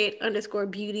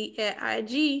darkhead_beauty at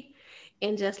IG.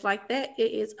 And just like that,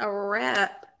 it is a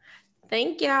wrap.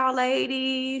 Thank y'all,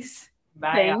 ladies.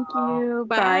 Bye. Thank y'all. you.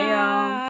 Bye. Bye, y'all.